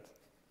monitor that.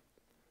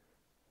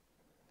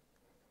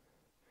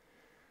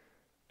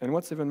 And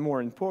what's even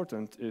more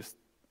important is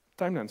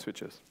timeline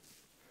switches.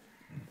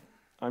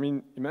 I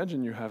mean,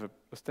 imagine you have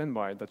a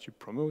standby that you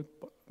promote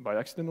by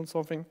accident on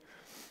something.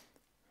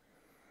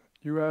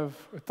 You have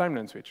a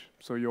timeline switch.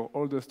 So your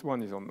oldest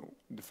one is on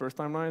the first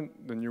timeline,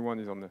 the new one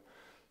is on the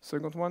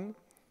second one.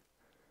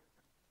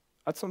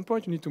 at some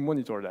point, you need to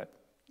monitor that.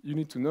 You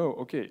need to know,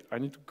 okay, I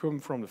need to come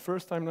from the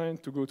first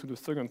timeline to go to the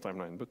second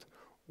timeline, but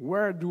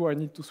where do I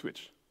need to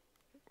switch?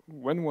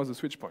 When was the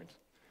switch point?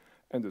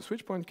 And the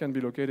switch point can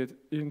be located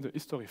in the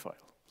history file.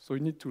 So you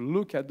need to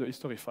look at the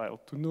history file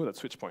to know that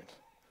switch point.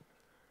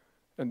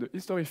 And the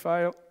history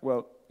file,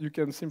 well, you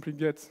can simply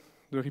get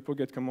the repo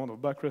get command of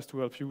backrest to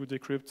help you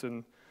decrypt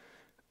and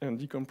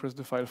decompress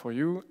the file for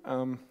you.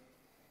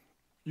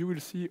 You will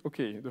see,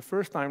 okay, the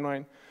first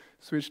timeline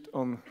switched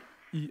on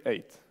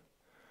E8.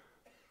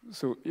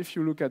 So if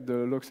you look at the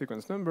log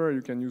sequence number,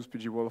 you can use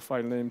pgWAL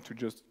file name to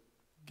just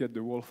get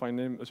the WAL file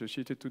name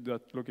associated to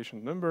that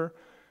location number.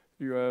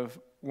 You have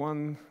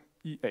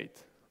 1E8.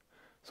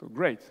 So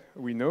great.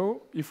 We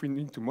know if we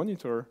need to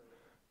monitor,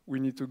 we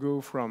need to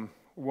go from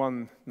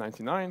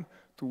 199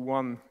 to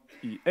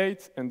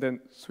 1E8 and then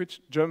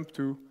jump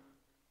to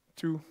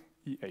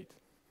 2E8.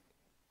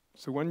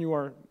 So when you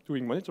are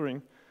doing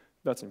monitoring,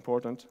 that's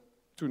important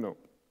to know.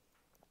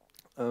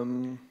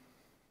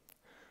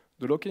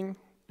 The locking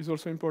is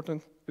also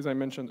important. As I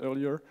mentioned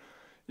earlier,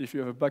 if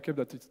you have a backup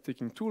that is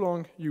taking too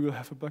long, you will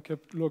have a backup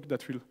log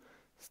that will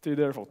stay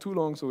there for too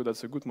long, so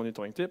that's a good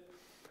monitoring tip.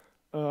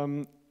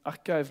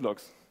 Archive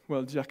logs.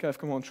 Well, the archive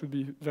command should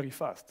be very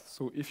fast.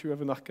 So if you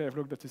have an archive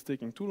log that is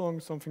taking too long,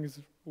 something is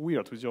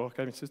weird with your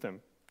archiving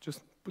system.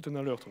 Just put an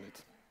alert on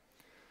it.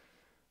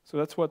 So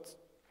that's what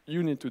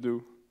you need to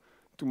do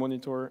to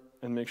monitor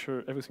and make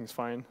sure everything's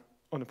fine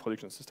on a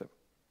production system.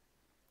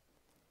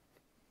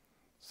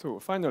 So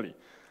finally,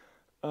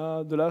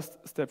 the last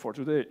step for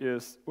today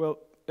is, well,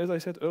 as I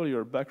said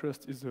earlier,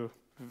 backrest is a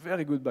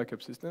very good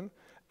backup system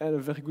and a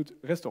very good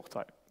restore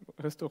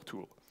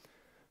tool.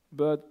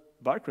 But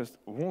backrest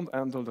won't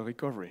handle the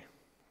recovery.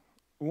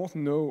 Won't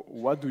know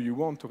what do you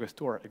want to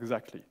restore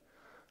exactly.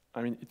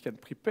 I mean, it can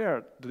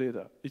prepare the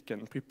data, it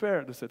can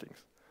prepare the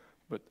settings,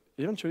 but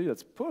eventually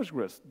that's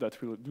Postgres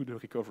that will do the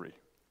recovery.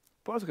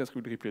 Postgres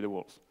will replay the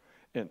WALs,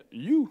 and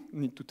you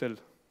need to tell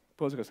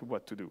Postgres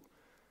what to do.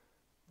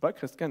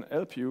 Backrest can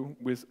help you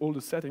with all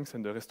the settings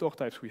and the restore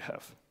types we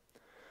have.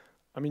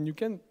 I mean, you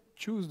can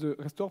choose the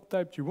restore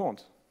type you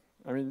want.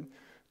 I mean,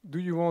 do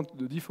you want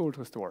the default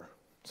restore?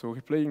 So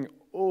replaying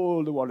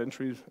all the WAL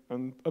entries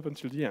up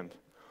until the end.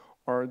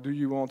 Or do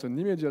you want an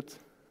immediate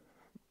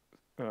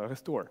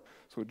restore?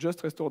 So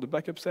just restore the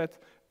backup set,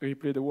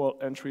 replay the WAL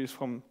entries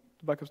from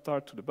the backup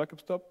start to the backup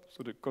stop,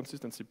 so the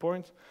consistency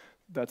point.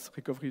 That's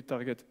recovery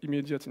target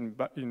immediate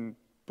in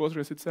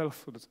Postgres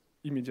itself, so that's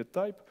immediate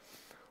type.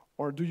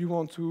 Or do you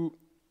want to,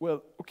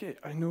 well, okay,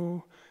 I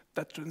know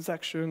that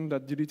transaction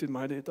that deleted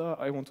my data,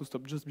 I want to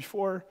stop just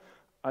before.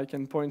 I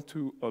can point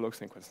to a log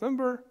sequence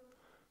number,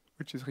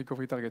 which is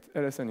recovery target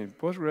LSN in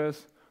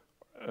Postgres,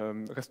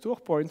 restore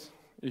points.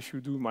 If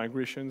you do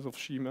migrations of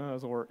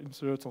schemas or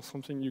inserts or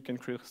something, you can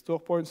create restore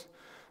points,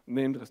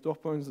 named restore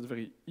points. It's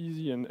very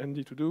easy and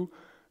handy to do.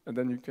 And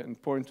then you can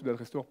point to that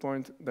restore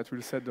point that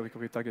will set the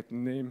recovery target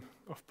name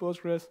of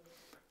Postgres.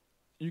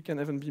 You can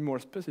even be more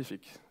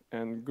specific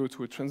and go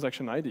to a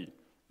transaction ID.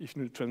 If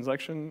you need a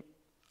transaction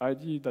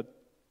ID that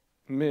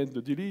made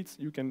the deletes,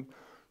 you can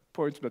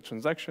point to that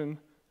transaction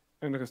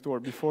and restore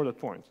before that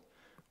point.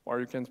 Or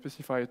you can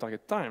specify a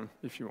target time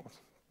if you want.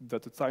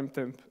 That's a time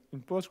temp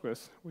in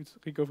Postgres with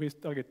recovery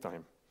target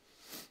time.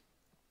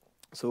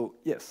 So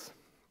yes,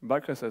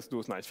 backrest has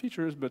those nice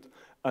features, but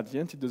at the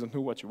end it doesn't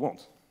know what you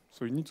want.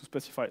 So you need to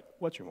specify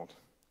what you want.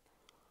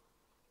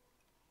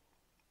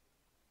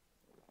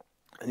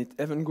 And it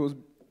even goes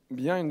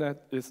behind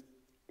that is,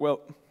 well,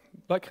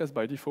 backrest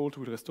by default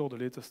will restore the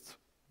latest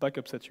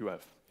backup set you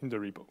have in the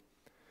repo.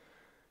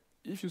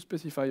 If you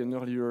specify an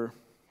earlier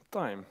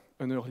time,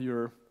 an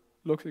earlier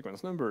log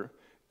sequence number,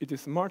 it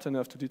is smart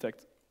enough to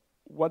detect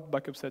what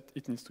backup set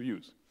it needs to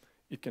use.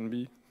 It can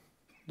be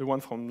the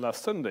one from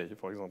last Sunday,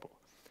 for example.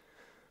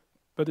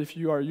 But if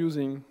you are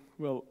using,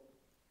 well,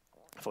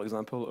 for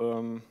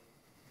example,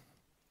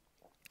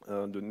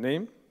 the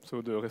name,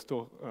 so the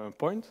restore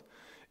point,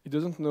 it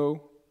doesn't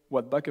know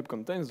what backup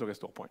contains the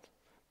restore point.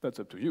 That's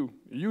up to you.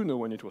 You know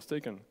when it was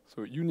taken,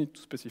 so you need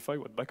to specify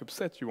what backup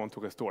set you want to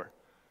restore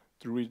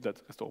to reach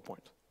that restore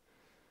point.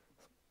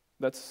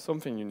 That's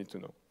something you need to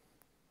know.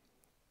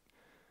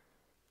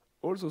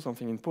 Also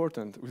something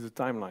important with the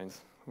timelines.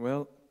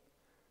 Well,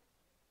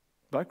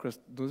 backrest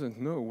doesn't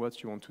know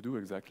what you want to do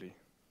exactly.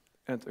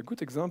 And a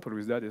good example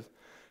with that is,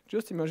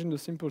 just imagine the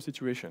simple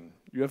situation.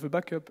 You have a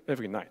backup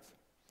every night,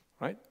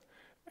 right?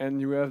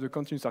 And you have the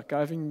continuous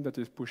archiving that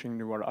is pushing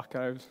the WAL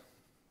archives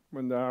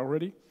when they are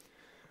ready.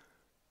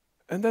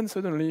 And then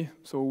suddenly,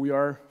 so we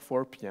are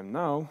 4 p.m.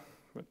 now,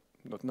 but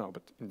not now,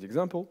 but in the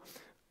example,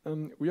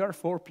 we are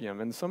 4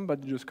 p.m. and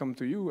somebody just comes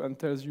to you and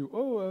tells you,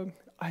 oh,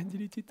 I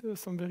deleted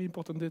some very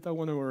important data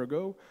 1 hour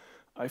ago.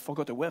 I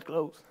forgot a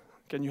workload.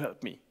 Can you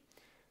help me?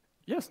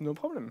 Yes, no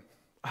problem.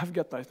 I've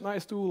got a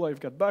nice tool. I've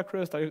got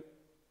backrest. I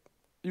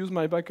use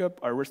my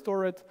backup. I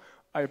restore it.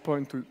 I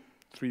point to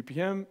 3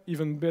 p.m.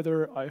 Even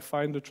better, I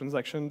find the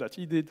transaction that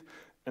he did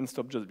and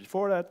stop just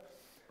before that.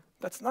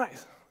 That's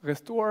nice.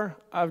 Restore.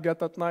 I've got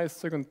that nice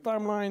second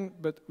timeline,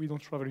 but we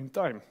don't travel in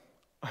time.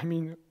 I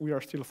mean, we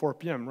are still 4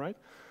 p.m., right?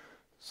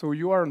 So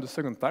you are on the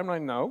second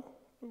timeline now,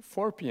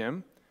 4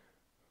 p.m.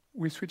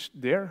 We switched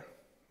there,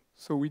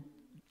 so we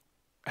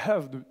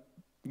have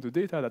the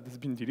data that has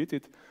been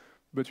deleted,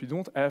 but we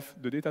don't have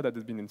the data that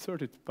has been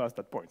inserted past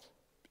that point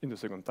in the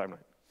second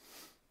timeline.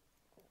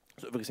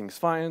 So everything's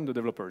fine, the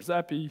developer is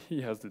happy,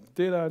 he has the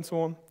data and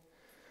so on.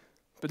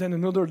 But then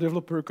another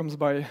developer comes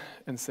by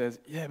and says,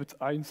 yeah, but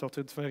I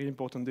inserted very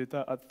important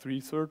data at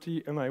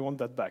 3:30 and I want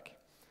that back.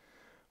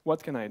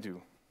 What can I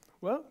do?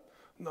 Well,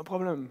 no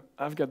problem,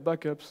 I've got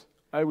backups.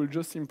 I will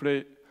just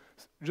simply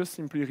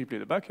replay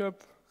the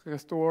backup,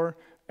 restore,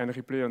 and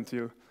replay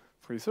until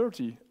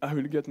 3:30. I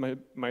will get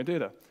my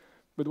data.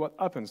 But what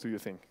happens, do you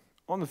think?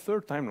 On the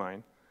third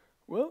timeline,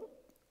 well,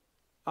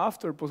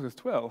 after Postgres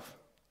 12,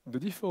 the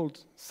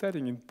default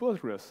setting in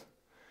Postgres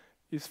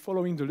is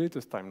following the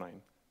latest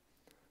timeline.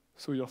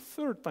 So your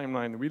third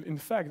timeline will, in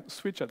fact,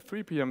 switch at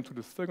 3 p.m. to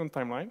the second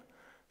timeline,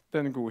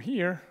 then go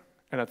here,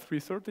 and at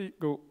 3:30,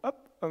 go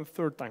up on the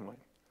third timeline.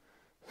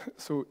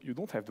 So you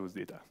don't have those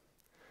data.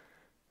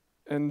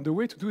 And the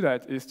way to do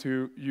that is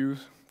to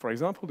use, for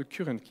example, the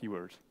current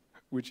keyword,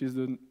 which is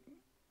the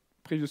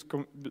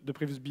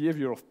previous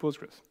behavior of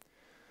Postgres.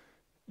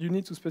 You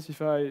need to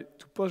specify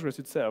to Postgres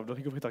itself the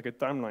recovery target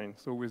timeline,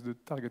 so with the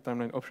target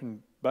timeline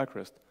option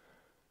backrest,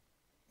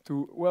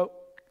 to, well,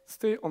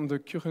 stay on the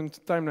current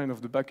timeline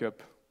of the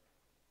backup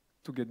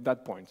to get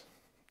that point,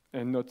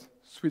 and not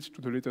switch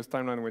to the latest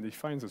timeline when it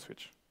finds a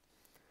switch.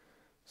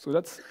 So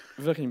that's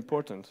very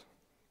important.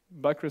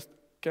 Backrest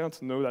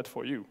can't know that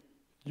for you.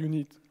 You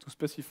need to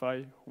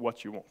specify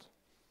what you want.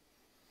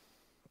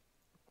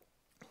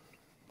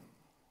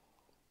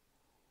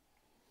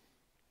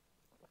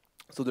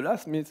 So the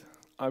last myth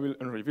I will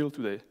unreveal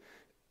today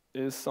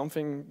is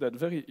something that's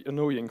very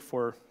annoying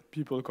for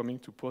people coming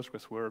to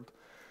Postgres world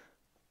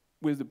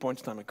with the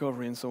point time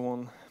recovery and so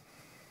on.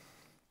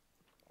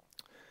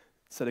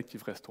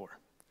 Selective restore.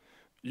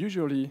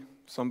 Usually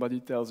somebody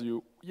tells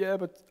you, yeah,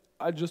 but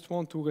I just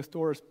want to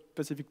restore a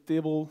specific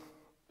table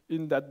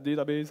in that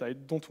database. I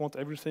don't want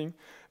everything,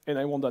 and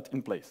I want that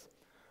in place.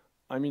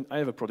 I mean, I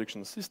have a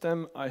production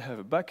system, I have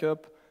a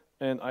backup,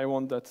 and I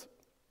want that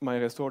my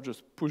restore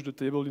just push the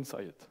table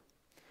inside it.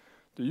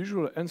 The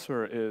usual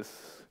answer is,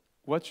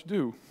 what you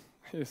do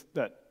is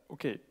that,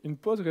 okay, in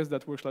Postgres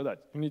that works like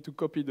that. You need to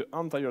copy the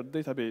entire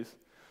database,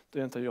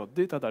 the entire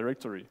data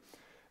directory,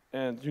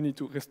 and you need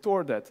to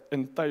restore that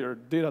entire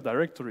data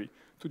directory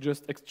to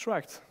just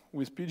extract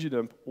with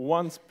pgdump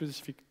one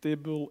specific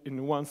table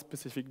in one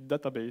specific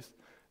database,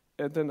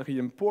 and then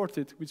re-import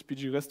it with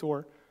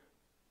pgrestore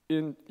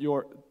in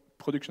your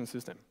production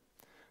system.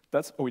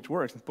 That's how it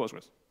works in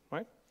Postgres,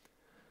 right?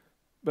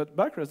 But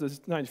backrest has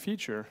a nice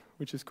feature,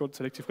 which is called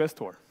selective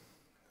restore.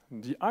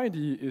 The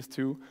idea is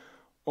to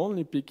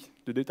only pick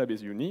the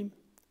database you need.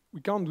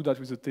 We can't do that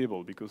with a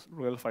table because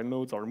rel file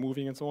nodes are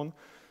moving and so on.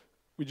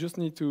 We just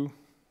need to,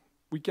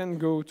 we can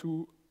go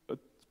to a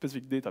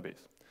specific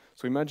database.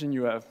 So imagine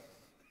you have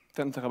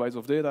 10 terabytes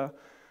of data,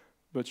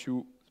 but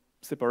you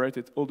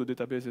separated all the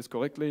databases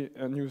correctly,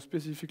 and you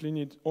specifically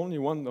need only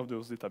one of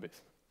those databases.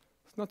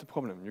 It's not a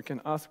problem. You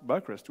can ask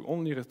backrest to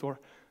only restore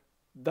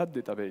that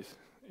database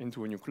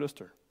into a new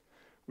cluster.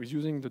 With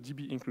using the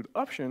db include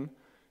option,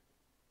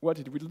 what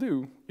it will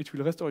do, it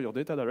will restore your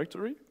data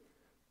directory,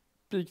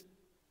 pick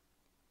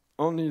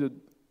only the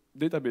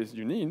database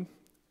you need,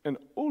 and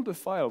all the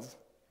files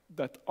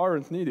that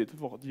aren't needed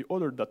for the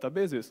other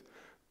databases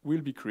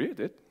will be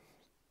created,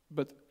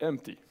 but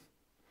empty.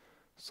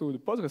 So the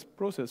Postgres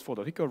process for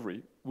the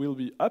recovery will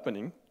be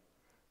happening.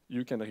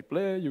 You can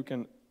replay, you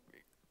can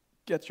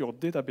get your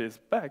database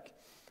back,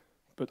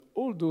 but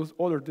all those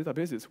other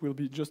databases will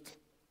be just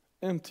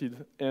emptied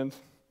and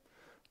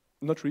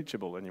not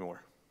reachable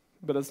anymore.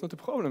 But that's not a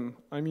problem.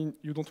 I mean,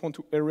 you don't want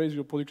to erase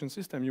your production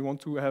system. You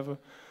want to have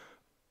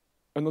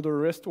another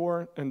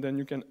restore, and then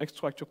you can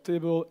extract your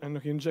table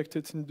and re-inject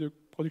it in the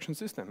production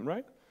system,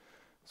 right?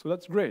 So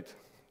that's great.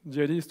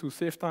 The idea is to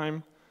save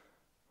time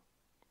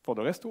for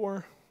the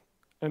restore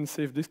and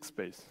save disk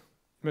space.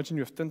 Imagine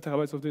you have 10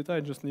 terabytes of data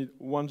and just need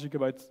 1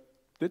 gigabyte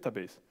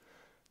database.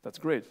 That's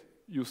great.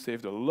 You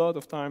saved a lot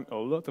of time, a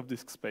lot of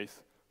disk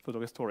space for the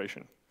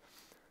restoration.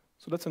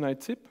 So that's a nice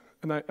tip,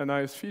 a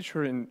nice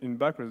feature in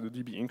backrest, the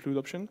db include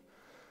option.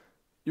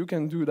 You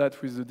can do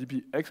that with the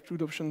db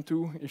exclude option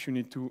too, if you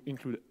need to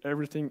include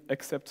everything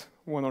except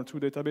 1 or 2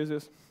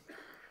 databases.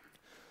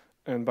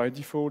 And by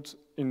default,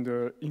 in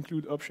the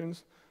include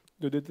options,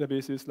 the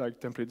databases like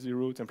template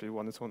 0, template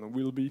 1, and so on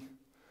will be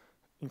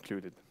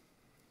included.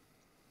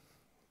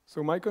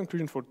 So my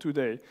conclusion for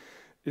today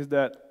is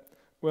that,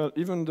 well,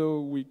 even though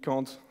we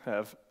can't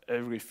have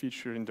every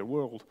feature in the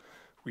world,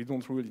 we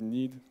don't really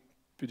need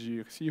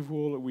PGConf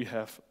WAL. We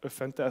have a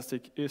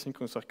fantastic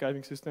asynchronous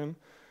archiving system.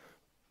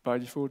 By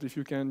default, if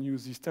you can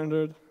use the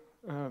standard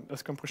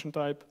as compression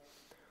type,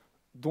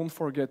 don't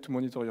forget to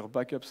monitor your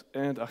backups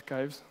and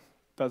archives.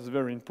 That's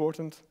very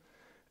important.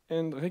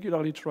 And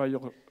regularly try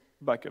your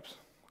backups.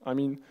 I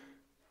mean,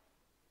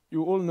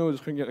 you all know the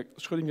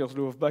Schrödinger's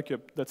law of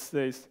backup that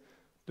says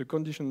the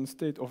condition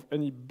state of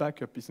any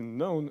backup is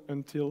unknown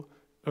until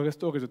a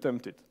restore is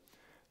attempted.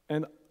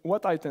 And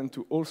what I tend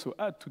to also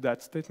add to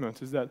that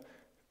statement is that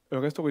a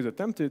restore is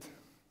attempted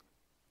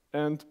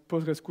and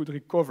Postgres could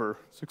recover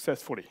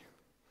successfully.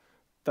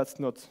 That's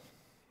not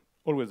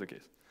always the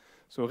case.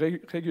 So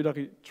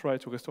regularly try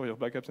to restore your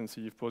backups and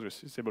see if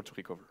Postgres is able to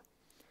recover.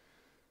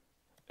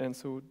 And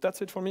so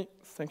that's it for me.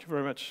 Thank you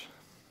very much.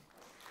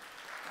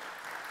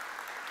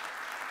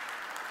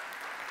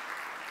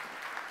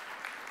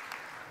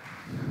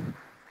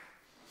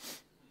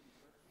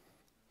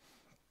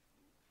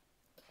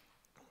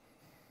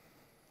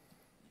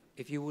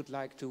 If you would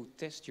like to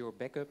test your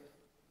backup,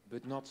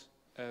 but not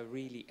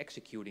really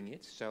executing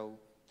it, so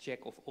check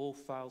if all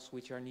files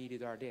which are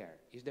needed are there,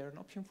 is there an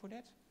option for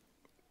that?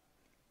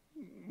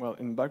 Well,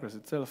 in BackRest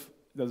itself,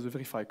 there's a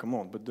verify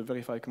command, but the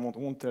verify command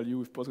won't tell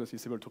you if Postgres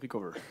is able to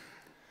recover.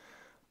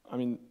 I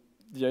mean,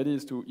 the idea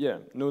is to,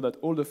 know that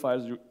all the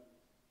files you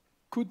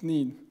could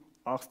need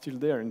are still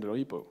there in the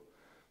repo,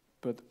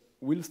 but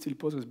will still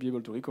Postgres be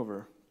able to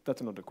recover?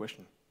 That's another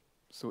question.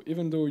 So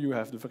even though you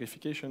have the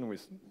verification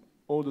with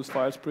all those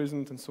files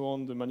present and so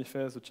on, the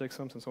manifest, the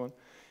checksums and so on,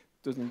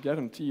 it doesn't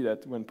guarantee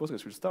that when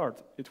Postgres will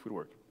start, it will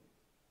work.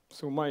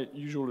 So my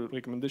usual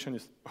recommendation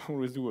is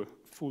always do a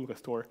full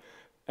restore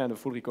and a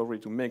full recovery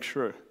to make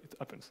sure it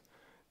happens.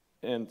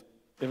 And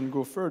even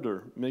go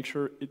further, make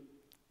sure it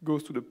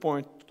goes to the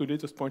point, to the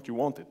latest point you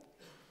want it.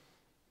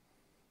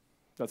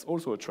 That's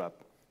also a trap.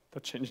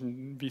 That changed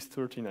in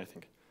V13, I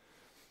think.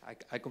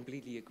 I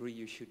completely agree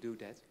you should do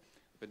that,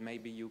 but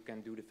maybe you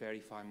can do the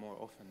verify more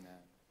often than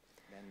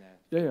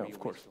yeah, of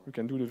course. We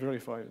can do the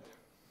verify.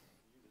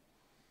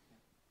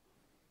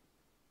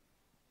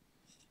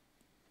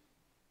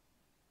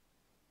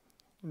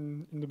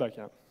 In the back,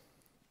 yeah.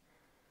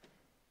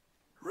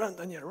 Run,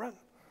 Daniel, run.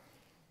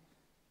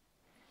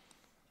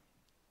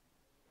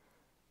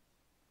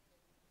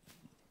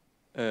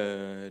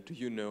 Do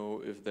you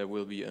know if there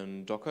will be a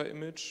Docker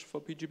image for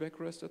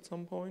pgBackRest at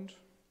some point?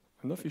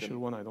 An official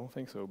one, I don't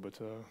think so, but...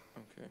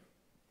 Okay.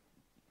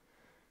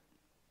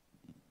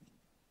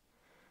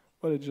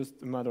 Well, it's just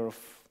a matter of...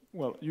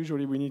 Well,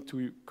 usually we need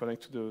to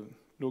connect to the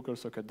local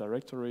socket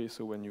directory,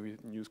 so when you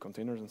use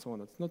containers and so on,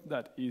 it's not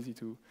that easy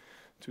to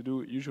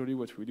do. Usually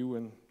what we do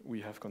when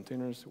we have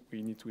containers,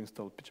 we need to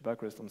install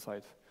pgBackRest on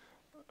site,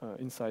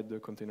 inside the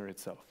container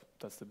itself.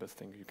 That's the best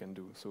thing you can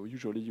do. So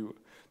usually you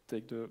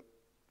take the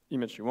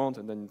image you want,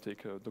 and then you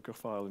take a Docker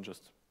file and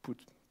just put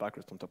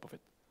Backrest on top of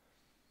it.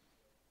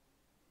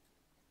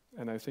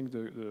 And I think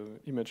the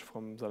image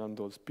from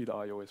Zalando's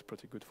PITR is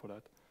pretty good for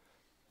that.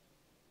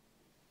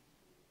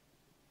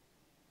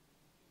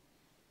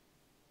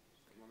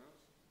 Someone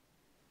else?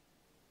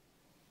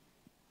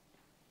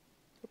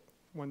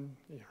 One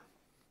here.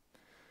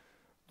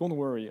 Don't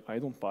worry, I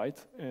don't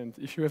bite. And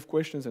if you have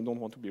questions and don't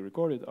want to be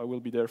recorded, I will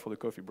be there for the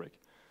coffee break.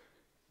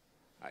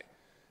 Hi.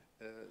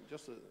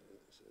 Just a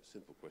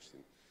simple question.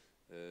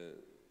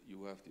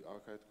 You have the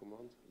archive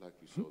command, like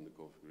you saw in the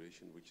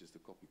configuration, which is the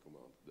copy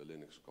command, the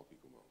Linux copy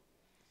command.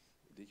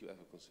 Did you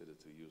ever consider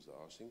to use the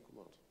rsync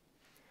command?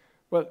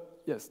 Well,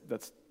 yes,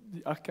 that's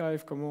the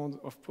archive command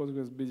of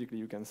Postgres. Basically,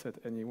 you can set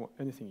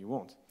anything you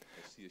want.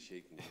 I see you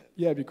shaking your head.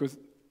 Yeah, because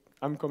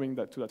I'm coming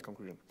to that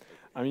conclusion. Okay.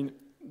 I mean,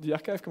 the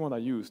archive command I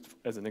used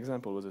as an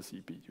example was a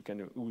CP.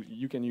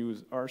 You can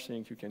use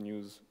rsync, you can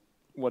use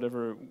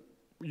whatever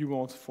you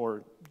want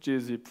for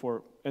gzip,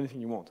 for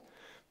anything you want.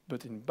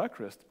 But in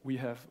Backrest, we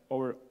have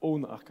our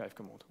own archive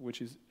command,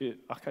 which is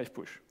archive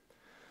push.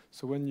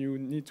 So when you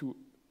need to,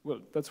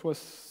 well, that's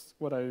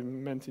what I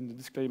meant in the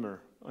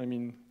disclaimer. I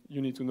mean,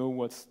 you need to know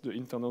what the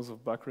internals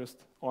of Backrest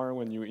are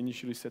when you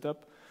initially set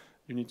up.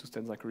 You need to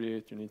stanza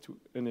create, you need to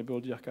enable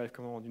the archive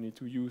command, you need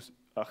to use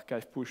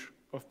archive push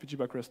of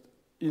pgBackRest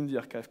in the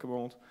archive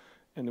command,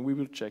 and we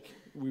will check,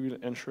 we will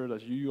ensure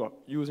that you are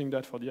using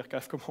that for the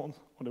archive command,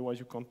 otherwise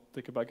you can't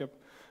take a backup,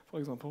 for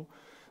example.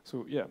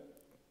 So yeah,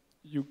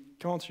 you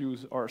can't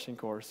use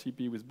rsync or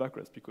CP with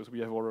Backrest because we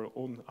have our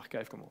own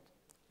archive command.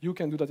 You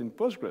can do that in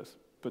Postgres,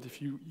 but if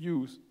you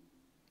use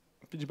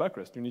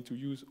pgBackRest, you need to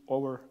use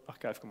our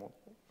archive command.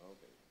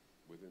 Okay,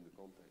 within the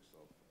context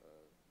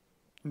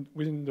of...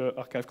 Within the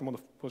archive command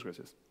of Postgres,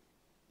 yes.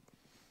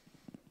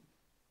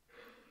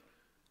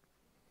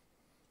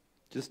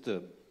 Just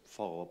to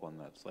follow up on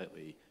that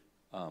slightly,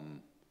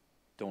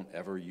 don't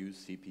ever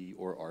use CP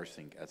or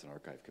rsync as an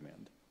archive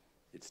command.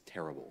 It's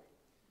terrible.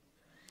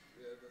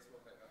 Yeah, that's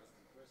what I asked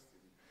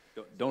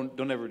the question.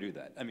 Don't ever do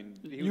that. I mean,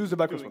 use the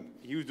Backrest one.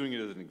 He was doing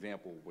it as an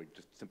example, like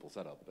just simple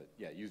setup, but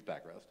yeah, use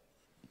Backrest.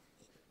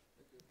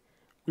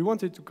 We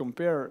wanted to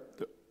compare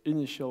the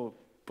initial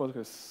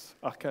Postgres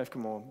archive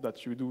command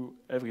that you do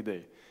every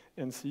day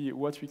and see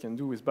what we can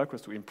do with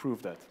Backrest to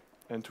improve that.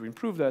 And to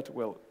improve that,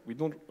 well, we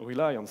don't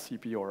rely on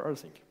CP or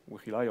rsync. We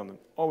rely on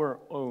our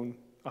own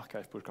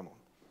archive push command.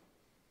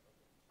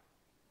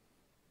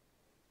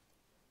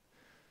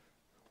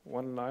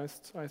 One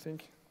last, I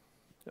think.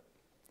 Yeah.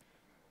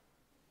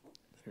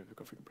 Here's the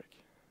coffee break.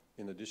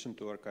 In addition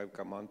to archive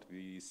command,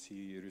 we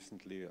see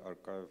recently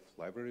archive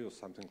library or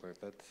something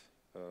like that.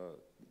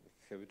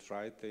 Have you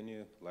tried any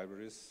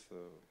libraries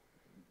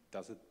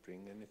does it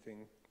bring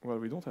anything? Well,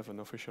 we don't have an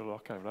official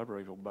archive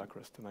library for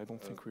backrest, and I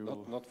don't think we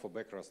will. Not for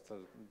backrest,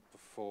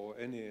 for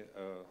any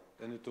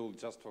tool,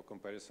 just for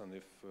comparison.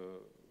 If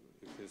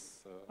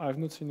this. I've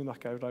not seen an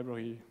archive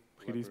library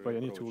released by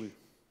any tool,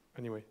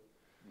 anyway.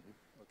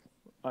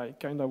 I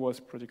kind of was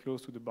pretty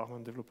close to the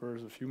Barman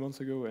developers a few months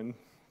ago, and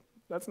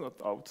that's not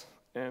out,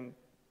 and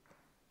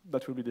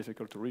that will be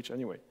difficult to reach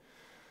anyway.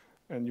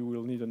 And you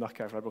will need an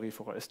archive library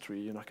for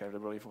S3, an archive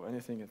library for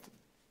anything.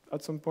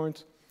 At some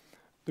point,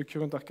 the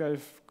current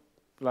archive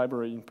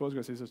library in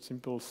Postgres is a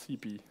simple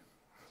CP,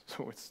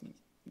 so it's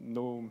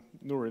no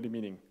really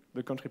meaning.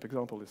 The contrib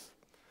example is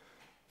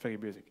very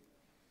basic. Do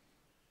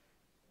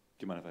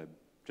you mind if I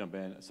jump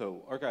in?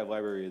 So archive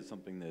library is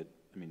something that,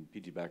 I mean,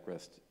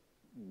 pgBackRest,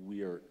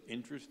 we are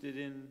interested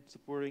in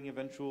supporting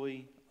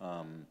eventually,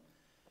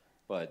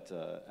 but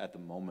at the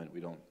moment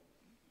we don't,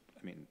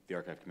 I mean, the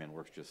archive command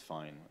works just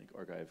fine. Like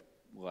archive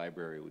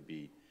library would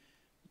be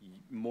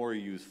more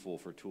useful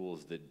for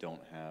tools that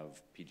don't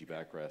have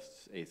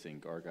pgBackRest's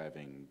async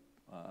archiving,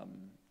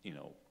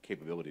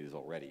 capabilities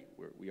already.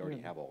 We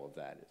already have all of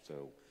that.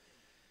 So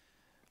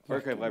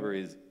archive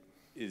library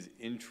is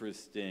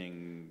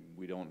interesting.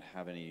 We don't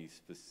have any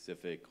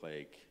specific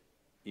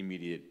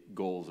immediate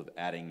goals of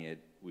adding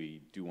it.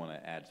 We do want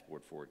to add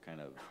support for it kind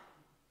of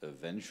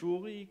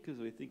eventually because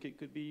we think it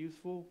could be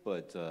useful.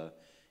 But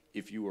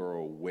if you are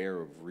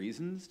aware of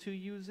reasons to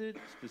use it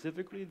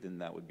specifically, then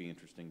that would be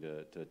interesting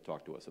to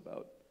talk to us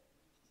about.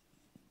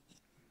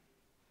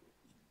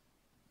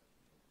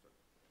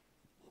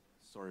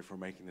 Sorry for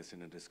making this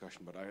in a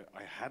discussion, but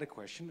I had a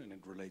question and it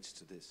relates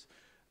to this.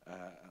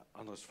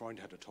 Anders Freund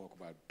had a talk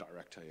about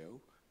direct I/O.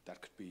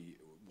 That could be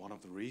one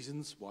of the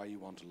reasons why you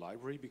want a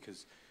library,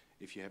 because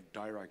if you have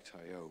direct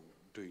I/O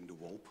doing the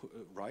WAL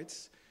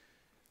writes,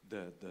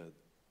 the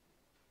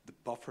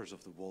buffers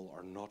of the WAL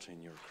are not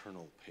in your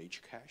kernel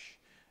page cache,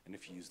 and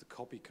if you use the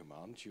copy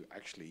command, you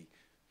actually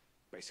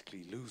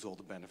basically lose all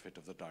the benefit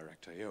of the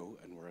direct I/O,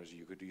 and whereas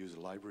you could use a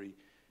library,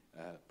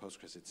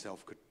 Postgres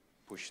itself could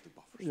push the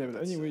buffers. Yeah,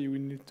 but anyway, you will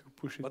need to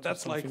push it. But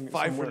that's like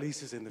 5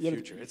 releases in the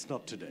future. It's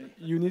not today.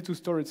 You need to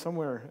store it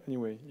somewhere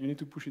anyway. You need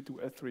to push it to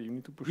S3. You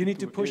need to push you it need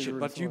to to push Azure it,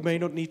 but so you on. may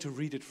not need to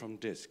read it from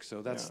disk.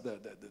 So that's Yeah.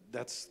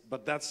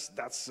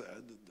 that's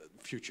the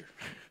future.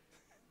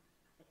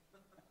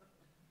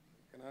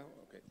 Can I?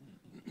 Okay.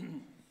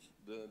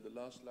 The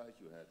last slide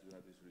you had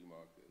this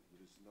remark.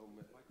 There is no.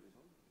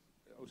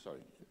 Oh,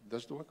 sorry.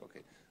 Does it work?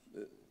 Okay.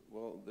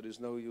 Well, there is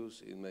no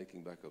use in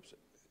making backups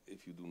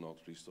if you do not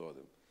restore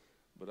them.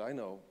 But I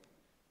know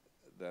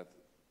that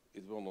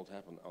it will not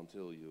happen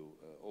until you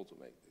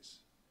automate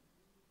this.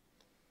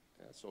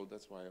 So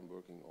that's why I'm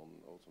working on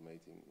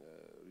automating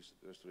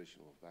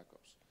restoration of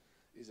backups.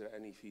 Is there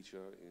any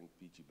feature in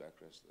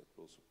pgBackRest that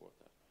will support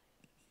that?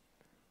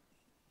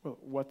 Well,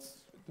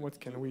 what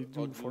can we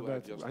do for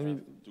that? just I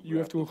mean, to you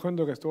have grab to run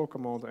the restore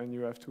command, and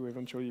you have to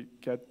eventually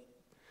get.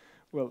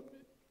 Well,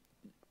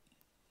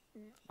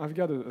 I've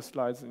got a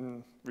slide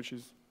in which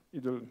is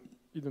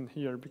hidden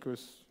here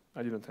because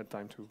I didn't have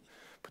time to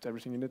put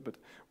everything in it. But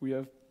we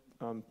have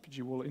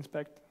pgWAL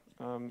inspect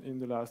in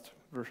the last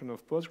version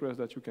of Postgres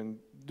that you can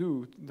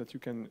do, that you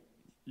can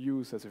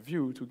use as a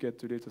view to get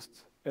the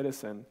latest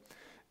LSN,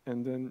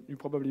 and then you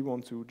probably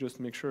want to just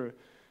make sure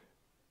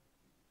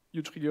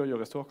you trigger your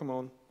restore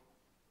command,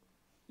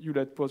 you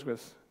let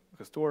Postgres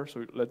restore, so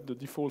you let the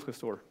default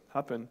restore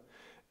happen,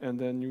 and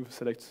then you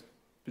select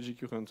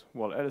pgcurrent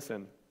WAL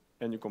LSN,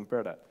 and you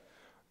compare that.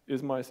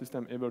 Is my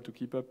system able to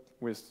keep up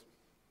with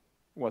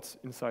what's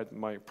inside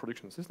my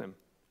production system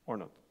or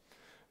not?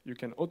 You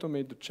can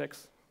automate the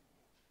checks,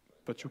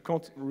 but you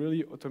can't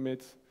really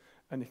automate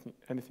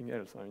anything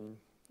else. I mean,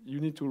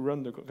 you need to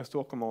run the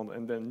restore command,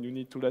 and then you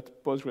need to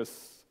let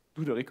Postgres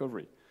do the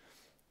recovery.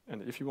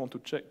 And if you want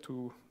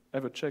to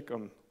have a check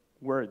on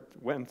where it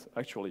went,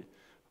 actually,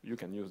 you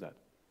can use that.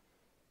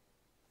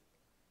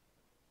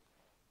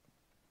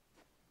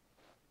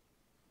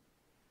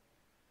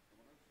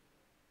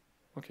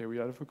 Okay, we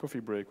have a coffee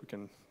break. We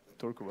can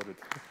talk about it.